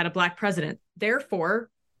a black president, therefore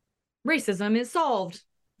racism is solved.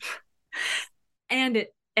 and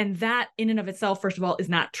that in and of itself, first of all, is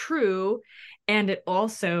not true. And it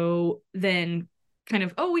also then kind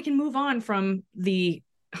of, we can move on from the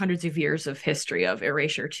hundreds of years of history of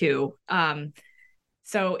erasure too.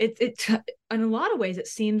 So it in a lot of ways, it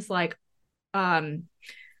seems like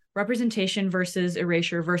representation versus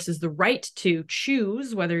erasure versus the right to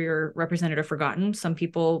choose whether you're represented or forgotten. Some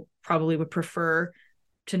people probably would prefer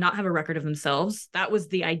to not have a record of themselves. That was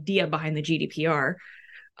the idea behind the GDPR,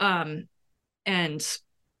 and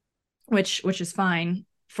which is fine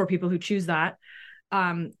for people who choose that.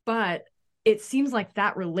 But it seems like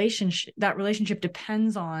that relationship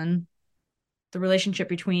depends on the relationship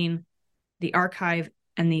between the archive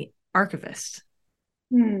and the archivist.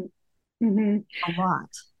 Mm-hmm. A lot.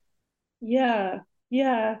 Yeah.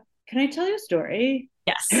 Can I tell you a story?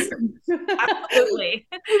 Yes, absolutely.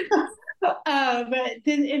 But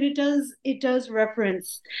it does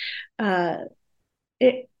reference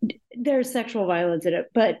there's sexual violence in it.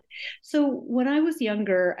 But so when I was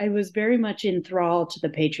younger, I was very much enthralled to the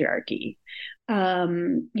patriarchy.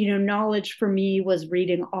 Knowledge for me was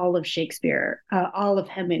reading all of Shakespeare, all of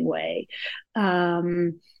Hemingway.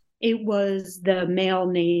 It was the male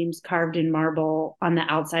names carved in marble on the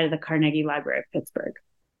outside of the Carnegie Library of Pittsburgh.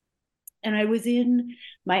 And I was in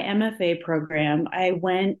my MFA program. I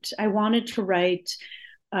wanted to write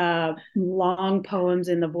long poems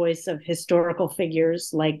in the voice of historical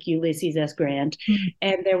figures like Ulysses S. Grant. Mm-hmm.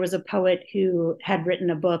 And there was a poet who had written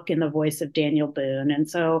a book in the voice of Daniel Boone. And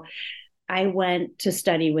so I went to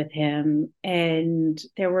study with him, and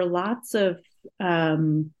there were lots of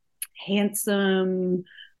handsome,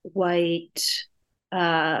 white,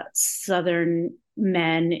 Southern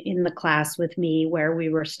men in the class with me where we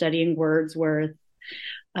were studying Wordsworth.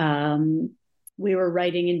 We were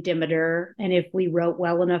writing in Demeter, and if we wrote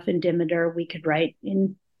well enough in Demeter, we could write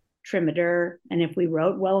in trimeter, and if we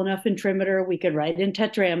wrote well enough in trimeter, we could write in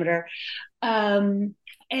tetrameter. And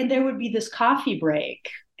there would be this coffee break,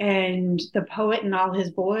 and the poet and all his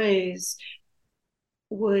boys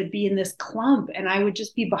would be in this clump, and I would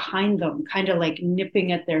just be behind them, kind of like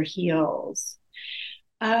nipping at their heels.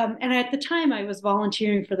 And at the time, I was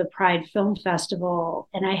volunteering for the Pride Film Festival,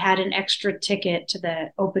 and I had an extra ticket to the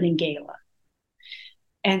opening gala.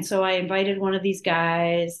 And so I invited one of these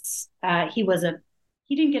guys. He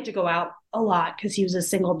didn't get to go out a lot because he was a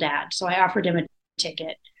single dad. So I offered him a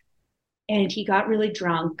ticket, and he got really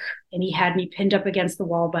drunk, and he had me pinned up against the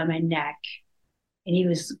wall by my neck, and he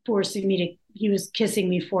was kissing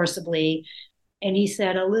me forcibly. And he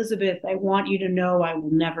said, "Elizabeth, I want you to know I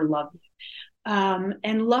will never love you."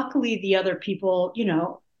 And luckily the other people,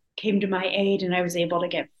 came to my aid, and I was able to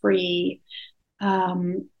get free.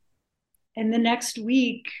 And the next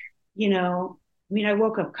week, I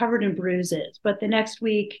woke up covered in bruises, but the next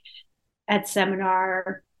week at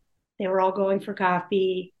seminar, they were all going for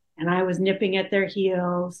coffee, and I was nipping at their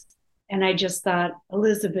heels. And I just thought,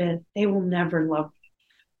 Elizabeth, they will never love you.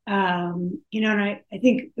 And I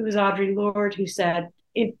think it was Audre Lorde who said,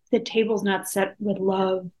 if the table's not set with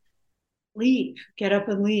love, leave, get up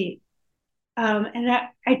and leave. And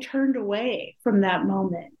I turned away from that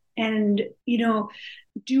moment. And,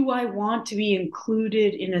 do I want to be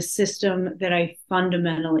included in a system that I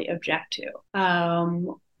fundamentally object to?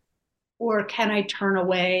 Or can I turn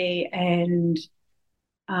away and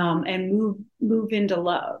move into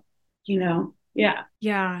love, Yeah.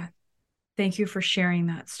 Yeah. Thank you for sharing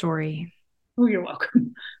that story. Oh, you're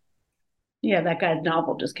welcome. Yeah, that guy's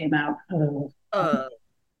novel just came out.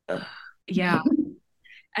 Yeah.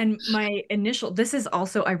 And this is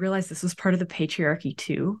also, I realized this was part of the patriarchy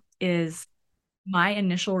too, is my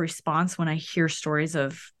initial response when I hear stories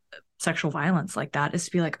of sexual violence like that is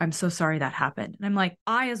to be like, I'm so sorry that happened. And I'm like,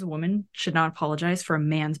 I as a woman should not apologize for a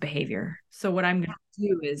man's behavior. So what I'm going to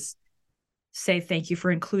do is say, thank you for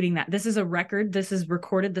including that. This is a record. This is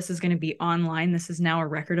recorded. This is going to be online. This is now a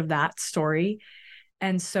record of that story.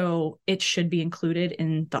 And so it should be included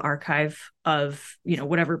in the archive of,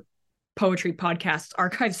 whatever poetry podcast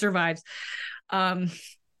archive survives.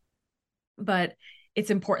 But it's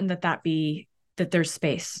important that there's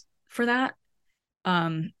space for that.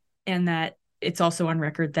 And that it's also on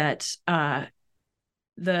record that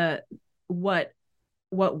what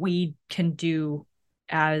we can do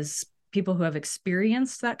as people who have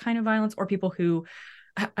experienced that kind of violence, or people who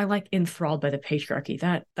I like enthralled by the patriarchy.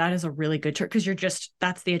 That is a really good term, because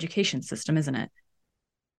that's the education system, isn't it?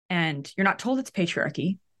 And you're not told it's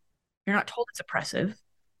patriarchy. You're not told it's oppressive.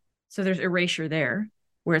 So there's erasure there,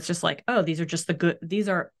 where it's just like, oh, these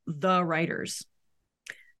are the writers.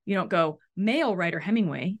 You don't go male writer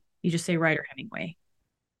Hemingway. You just say writer Hemingway.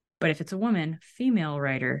 But if it's a woman, female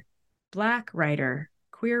writer, Black writer,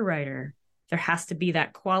 queer writer, there has to be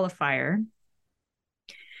that qualifier.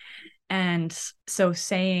 And so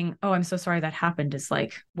saying, oh, I'm so sorry that happened is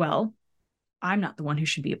like, well, I'm not the one who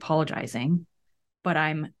should be apologizing, but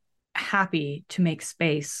I'm happy to make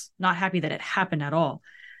space, not happy that it happened at all,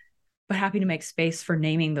 but happy to make space for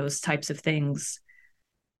naming those types of things,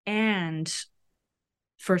 and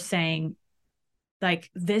for saying,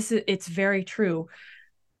 like, it's very true.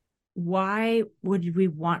 Why would we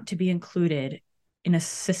want to be included in a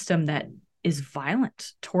system that is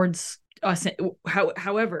violent towards us?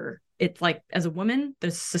 However, it's like, as a woman,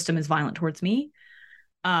 the system is violent towards me.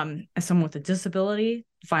 As someone with a disability,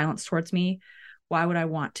 violence towards me. Why would I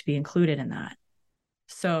want to be included in that?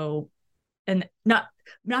 So, and not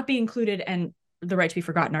be included and the right to be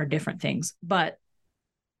forgotten are different things. But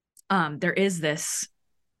there is this,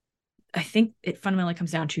 I think it fundamentally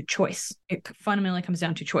comes down to choice.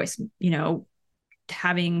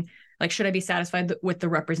 Having, like, should I be satisfied with the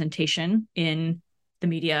representation in the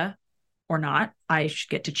media or not? I should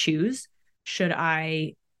get to choose. Should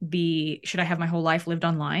I have my whole life lived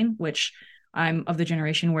online, which I'm of the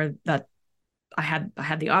generation where that I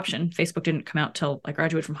had the option. Facebook didn't come out till I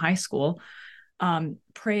graduated from high school.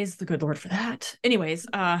 Praise the good Lord for that. Anyways,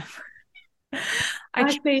 MySpace,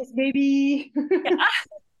 baby. Yeah.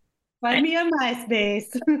 Find me on MySpace.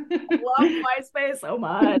 Love MySpace so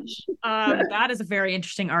much. That is a very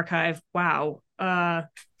interesting archive. Wow. The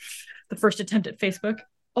first attempt at Facebook.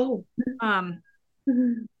 Oh.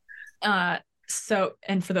 So,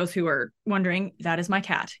 and for those who are wondering, that is my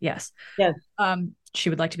cat. Yes. Yes. She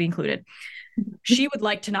would like to be included. She would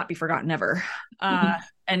like to not be forgotten ever.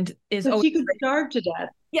 And is so she could starve to death.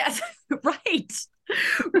 Yes. Right.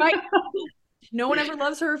 Right. No one ever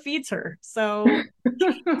loves her or feeds her. So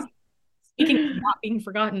speaking of not being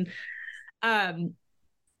forgotten,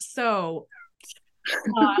 so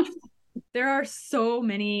there are so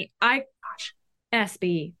many.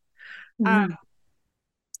 SB.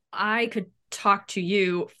 I could talk to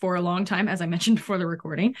you for a long time, as I mentioned before the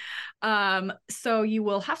recording. So you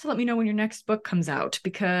will have to let me know when your next book comes out,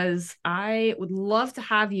 because I would love to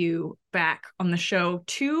have you back on the show.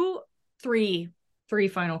 Three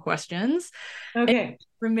final questions. Okay.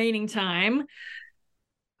 Remaining time.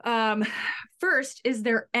 First, is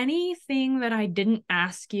there anything that I didn't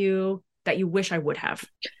ask you that you wish I would have?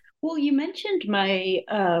 Well, you mentioned my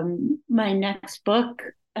my next book.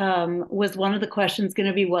 Was one of the questions going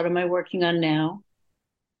to be, what am I working on now?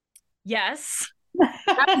 Yes.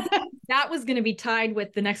 That was going to be tied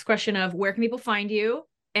with the next question of where can people find you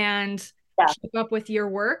and keep up with your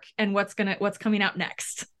work and what's coming out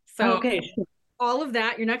next. So okay. All of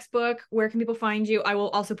that, your next book, where can people find you? I will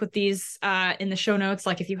also put these in the show notes.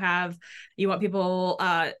 Like if you want people,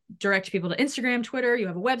 direct people to Instagram, Twitter, you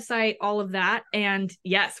have a website, all of that. And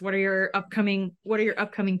yes, what are your upcoming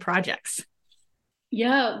projects?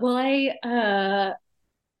 Yeah, well,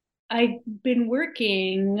 I've been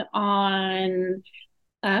working on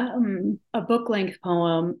a book-length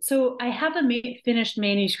poem. So I have a finished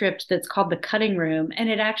manuscript that's called The Cutting Room, and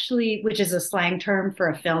it actually, which is a slang term for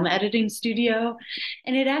a film editing studio,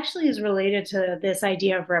 and it actually is related to this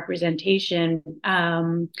idea of representation.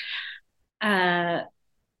 I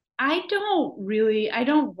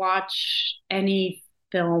don't watch any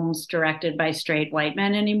films directed by straight white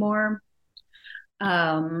men anymore.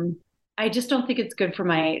 I just don't think it's good for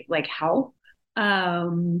my health.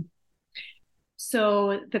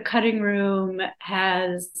 So the Cutting Room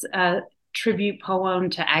has a tribute poem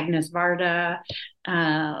to Agnes Varda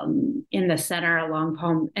in the center, a long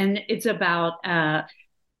poem, and it's about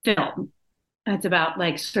film. It's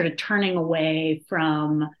about sort of turning away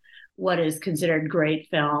from what is considered great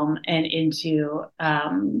film and into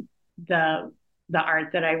the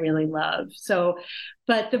art that I really love. So,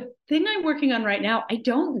 but the thing I'm working on right now, I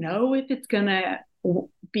don't know if it's gonna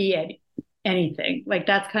be anything.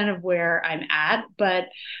 That's kind of where I'm at, but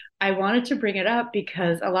I wanted to bring it up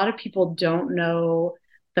because a lot of people don't know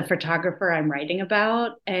the photographer I'm writing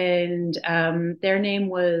about, and their name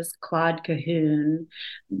was Claude Cahun.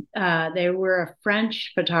 They were a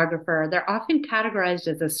French photographer. They're often categorized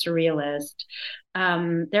as a surrealist.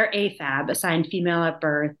 They're AFAB, assigned female at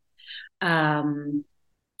birth.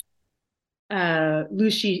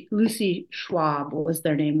 Lucy Schwab was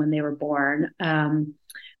their name when they were born.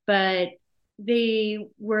 But they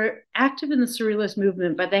were active in the surrealist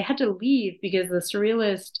movement, but they had to leave because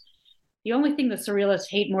the only thing the surrealists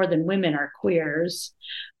hate more than women are queers.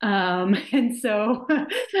 And so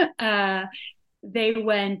they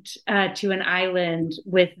went to an island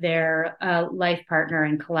with their life partner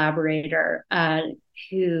and collaborator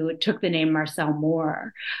who took the name Marcel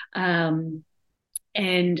Moore. And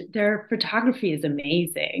their photography is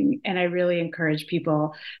amazing. And I really encourage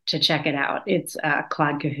people to check it out. It's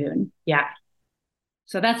Claude Cahun. Yeah.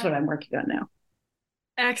 So that's what I'm working on now.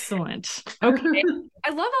 Excellent. Okay. I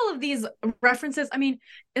love all of these references. I mean,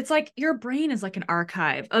 it's like your brain is like an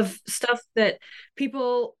archive of stuff that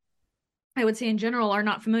people, I would say in general, are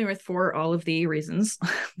not familiar with for all of the reasons,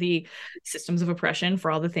 the systems of oppression,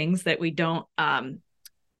 for all the things that we don't,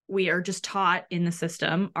 we are just taught in the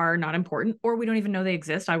system are not important, or we don't even know they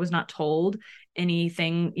exist. I was not told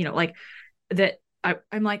anything, like that.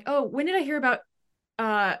 I'm like, oh, when did I hear about,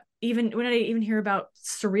 when did I even hear about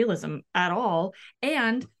surrealism at all?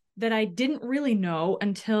 And that I didn't really know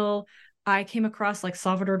until I came across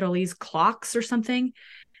Salvador Dali's clocks or something,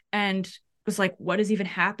 and was like, what is even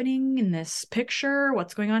happening in this picture?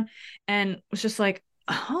 What's going on? And was just like,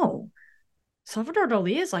 oh, Salvador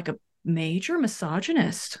Dali is a major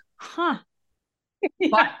misogynist. Huh.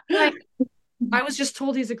 Yeah. But I was just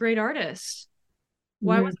told he's a great artist.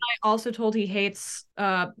 Why wasn't I also told he hates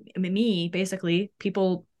me, basically,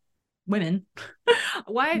 people, women?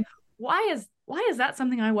 Why is that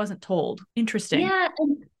something I wasn't told? Interesting. Yeah,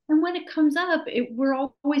 And when it comes up, we're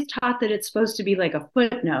always taught that it's supposed to be like a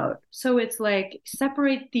footnote. So it's like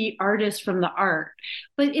separate the artist from the art,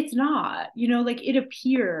 but it's not, like it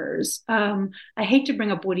appears. I hate to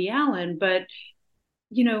bring up Woody Allen, but,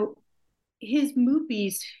 you know, his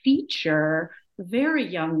movies feature very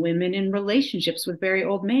young women in relationships with very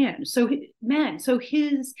old men. So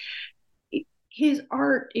his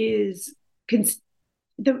art is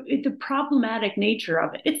the problematic nature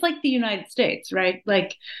of it. It's like the United States, right?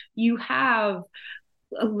 Like you have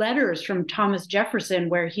letters from Thomas Jefferson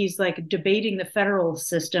where he's like debating the federal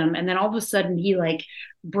system, and then all of a sudden he like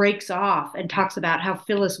breaks off and talks about how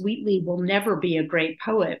Phyllis Wheatley will never be a great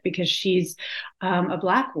poet because she's a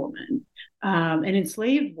Black woman, an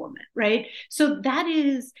enslaved woman, right? So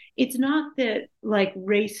it's not that like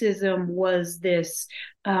racism was this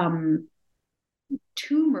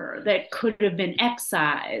tumor that could have been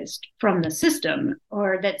excised from the system,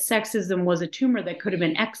 or that sexism was a tumor that could have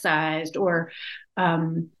been excised or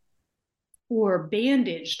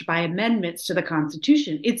bandaged by amendments to the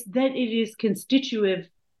Constitution. It's that it is constitutive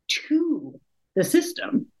to the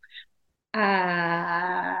system.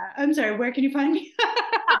 I'm sorry, where can you find me?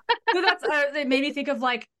 So that's it made me think of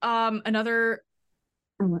like another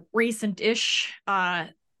recent-ish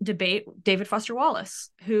debate, David Foster Wallace,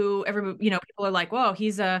 who people are like, whoa,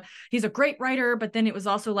 he's a great writer, but then it was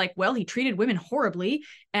also like, well, he treated women horribly.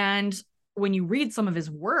 And when you read some of his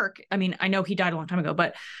work, I mean, I know he died a long time ago,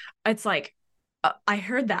 but it's like I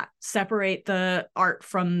heard that separate the art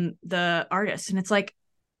from the artist, and it's like,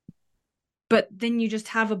 but then you just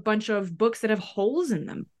have a bunch of books that have holes in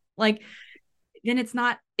them. Like, then it's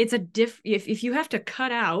if you have to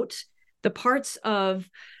cut out the parts of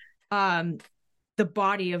the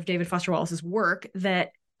body of David Foster Wallace's work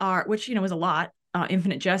that are, which, is a lot.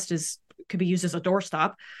 Infinite Jest could be used as a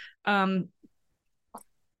doorstop.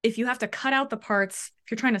 If you have to cut out the parts,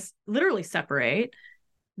 if you're trying to literally separate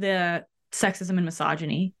the sexism and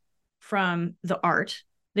misogyny from the art,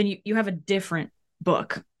 then you have a different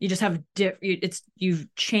book. You just have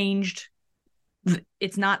you've changed.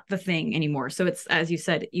 It's not the thing anymore. So it's, as you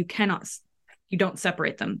said, you don't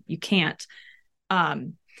separate them. You can't.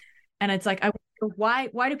 And it's like, why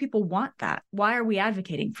do people want that? Why are we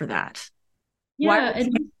advocating for that? Yeah, why do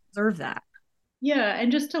we deserve that? Yeah,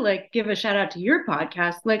 and just to like give a shout out to your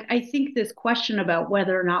podcast, like I think this question about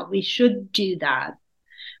whether or not we should do that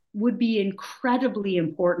would be incredibly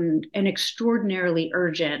important and extraordinarily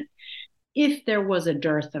urgent if there was a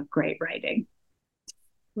dearth of great writing,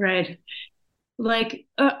 right? Like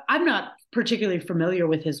I'm not particularly familiar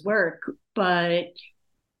with his work, but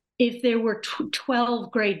if there were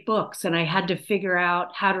 12 great books and I had to figure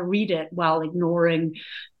out how to read it while ignoring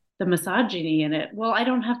the misogyny in it, well, I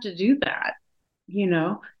don't have to do that.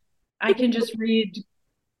 I can just read,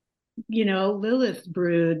 Lilith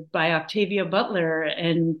Brood by Octavia Butler,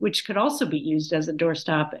 and which could also be used as a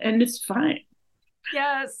doorstop, and it's fine.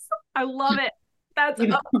 Yes, I love it. That's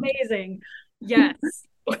amazing. Yes.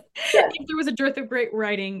 If there was a dearth of great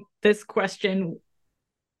writing, this question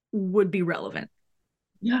would be relevant.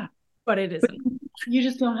 Yeah. But it isn't. You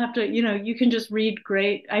just don't have to, you can just read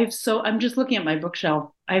great. I'm just looking at my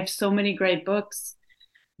bookshelf. I have so many great books.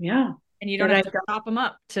 Yeah. And you don't have to chop them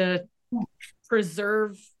up to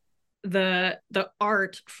preserve the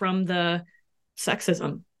art from the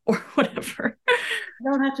sexism or whatever. I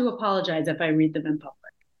don't have to apologize if I read them in public.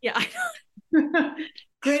 Yeah, I know.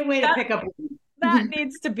 Great way to pick up. That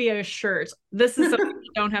needs to be a shirt. This is something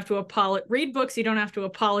you don't have to apologize. Read books you don't have to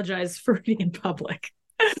apologize for reading in public.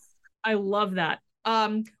 I love that.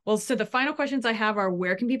 Well, so the final questions I have are,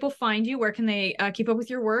 where can people find you? Where can they keep up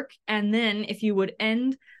with your work? And then if you would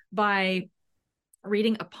end by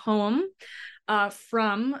reading a poem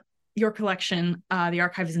from your collection, The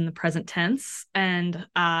Archive is in the Present Tense. And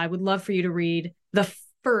I would love for you to read the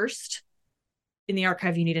first in the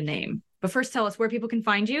archive. You need a name. But first, tell us where people can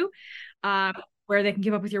find you, where they can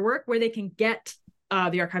keep up with your work, where they can get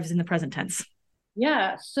The Archive is in the Present Tense.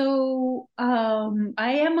 Yeah, so I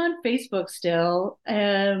am on Facebook still,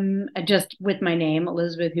 just with my name,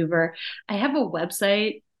 Elizabeth Hoover. I have a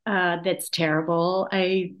website that's terrible.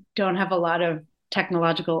 I don't have a lot of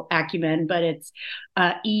technological acumen, but it's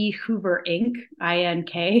Hoover Inc.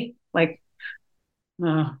 INK. Like,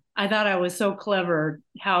 I thought I was so clever,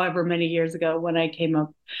 however many years ago when I came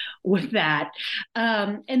up with that.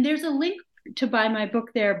 And there's a link to buy my book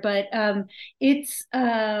there, but it's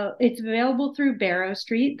available through Barrow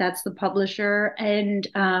Street. That's the publisher, and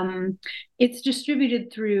it's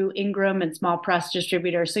distributed through Ingram and Small Press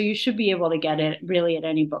Distributor. So you should be able to get it really at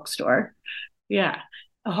any bookstore. Yeah,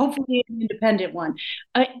 hopefully an independent one.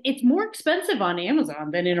 It's more expensive on Amazon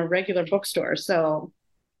than in a regular bookstore. So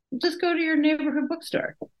just go to your neighborhood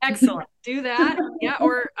bookstore. Excellent. Do that. Yeah.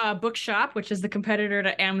 Or Bookshop, which is the competitor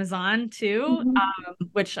to Amazon too,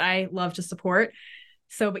 which I love to support.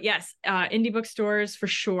 So, but yes, indie bookstores for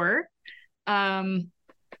sure.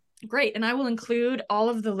 Great. And I will include all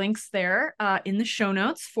of the links there in the show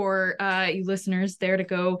notes for you listeners there to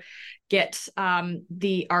go get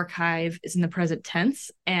the archive is in the present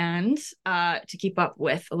tense and to keep up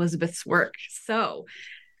with Elizabeth's work. So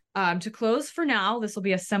to close for now, this will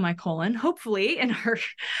be a semicolon, hopefully, in our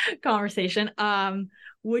conversation.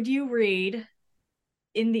 Would you read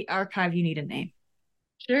In the Archive You Need a Name?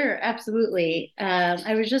 Sure, absolutely.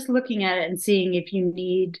 I was just looking at it and seeing if you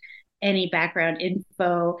need any background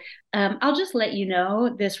info. I'll just let you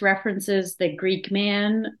know this references the Greek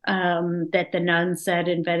man that the nun said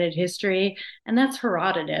invented history, and that's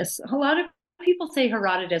Herodotus. A lot of people say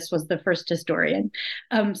Herodotus was the first historian.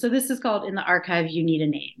 So this is called In the Archive You Need a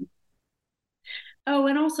Name. Oh,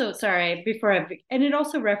 and also, sorry, and it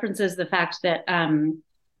also references the fact that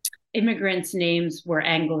immigrants' names were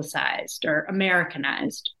anglicized or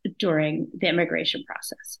Americanized during the immigration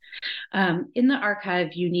process. In the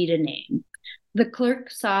archive, you need a name. The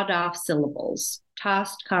clerk sawed off syllables,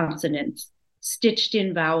 tossed consonants, stitched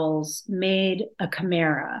in vowels, made a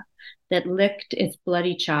chimera that licked its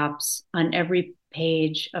bloody chops on every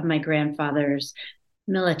page of my grandfather's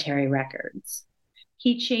military records.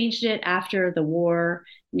 He changed it after the war,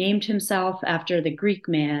 named himself after the Greek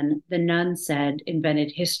man the nun said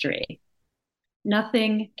invented history.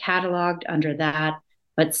 Nothing cataloged under that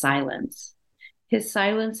but silence. His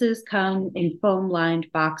silences come in foam-lined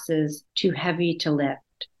boxes too heavy to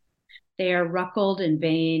lift. They are ruckled and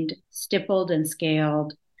veined, stippled and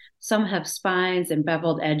scaled. Some have spines and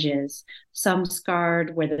beveled edges, some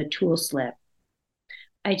scarred where the tool slipped.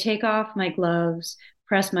 I take off my gloves,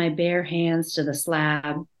 press my bare hands to the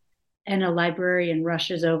slab, and a librarian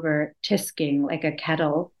rushes over, tisking like a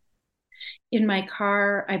kettle. In my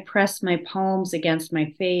car, I press my palms against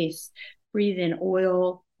my face, breathe in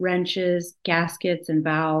oil, wrenches, gaskets, and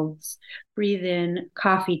valves, breathe in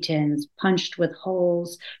coffee tins punched with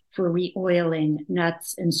holes for re-oiling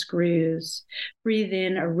nuts and screws, breathe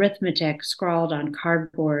in arithmetic scrawled on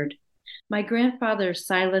cardboard. My grandfather's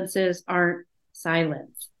silences aren't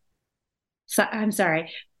silence.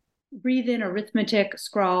 Breathe in arithmetic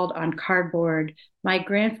scrawled on cardboard. My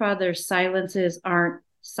grandfather's silences aren't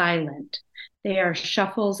silent. They are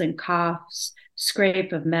shuffles and coughs,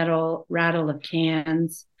 scrape of metal, rattle of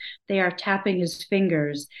cans. They are tapping his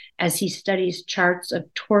fingers as he studies charts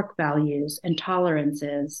of torque values and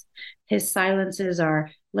tolerances. His silences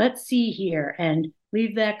are, let's see here, and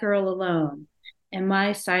leave that girl alone. And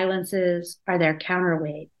my silences are their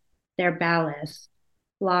counterweight, their ballast,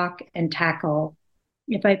 block and tackle.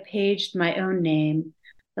 If I paged my own name,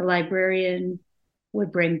 the librarian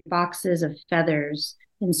would bring boxes of feathers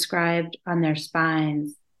inscribed on their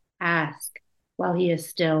spines. Ask while he is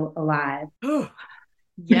still alive. Oh,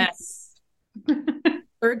 yes.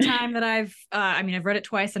 Third time that I've read it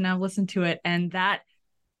twice and now I've listened to it. And that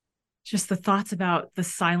just the thoughts about the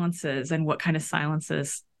silences and what kind of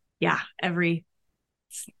silences. Yeah.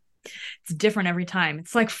 It's different every time.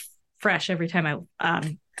 It's like fresh every time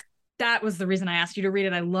that was the reason I asked you to read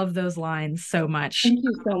it. I love those lines so much. Thank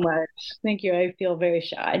you so much. Thank you. I feel very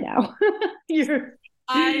shy now.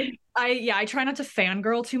 I try not to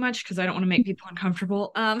fangirl too much because I don't want to make people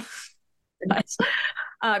uncomfortable. But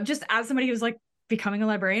just as somebody who's like becoming a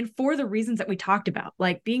librarian for the reasons that we talked about,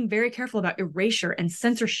 like being very careful about erasure and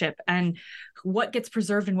censorship and what gets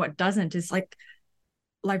preserved and what doesn't, is like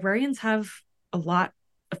librarians have a lot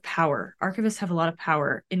of power. Archivists have a lot of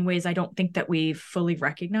power in ways I don't think that we've fully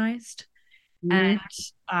recognized. And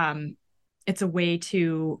it's a way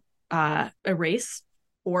to erase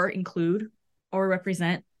or include or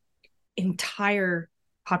represent entire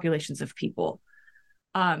populations of people.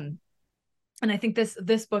 And I think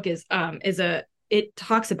this book it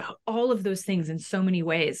talks about all of those things in so many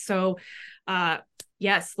ways. So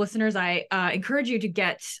yes, listeners, I encourage you to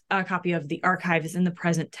get a copy of The Archive is in the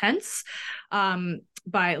Present Tense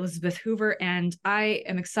by Elizabeth Hoover. And I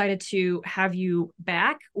am excited to have you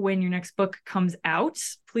back when your next book comes out.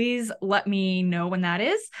 Please let me know when that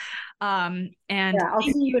is. And yeah, I'll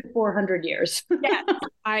see you in 400 years. Yeah,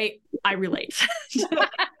 I relate.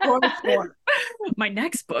 My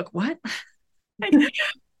next book, what? But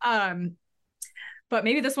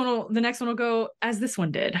maybe the next one will go as this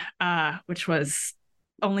one did, which was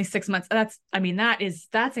only 6 months. That's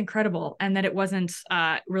incredible. And that it wasn't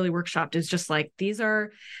really workshopped. It's just like, these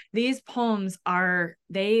poems are,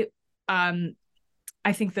 I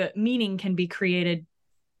think the meaning can be created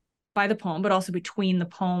by the poem, but also between the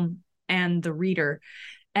poem and the reader.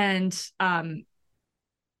 And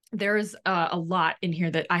there's a lot in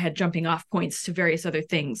here that I had jumping off points to various other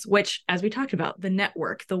things, which, as we talked about, the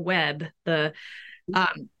network, the web, and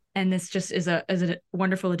this just is a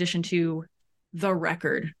wonderful addition to the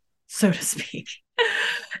record, so to speak.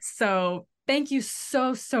 So thank you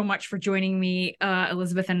so much for joining me,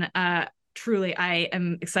 Elizabeth, and truly, I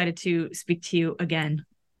am excited to speak to you again.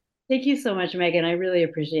 Thank you so much, Megan. I really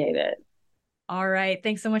appreciate it. All right.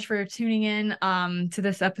 Thanks so much for tuning in to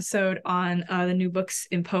this episode on the new books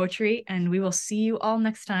in poetry, and we will see you all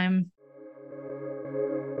next time.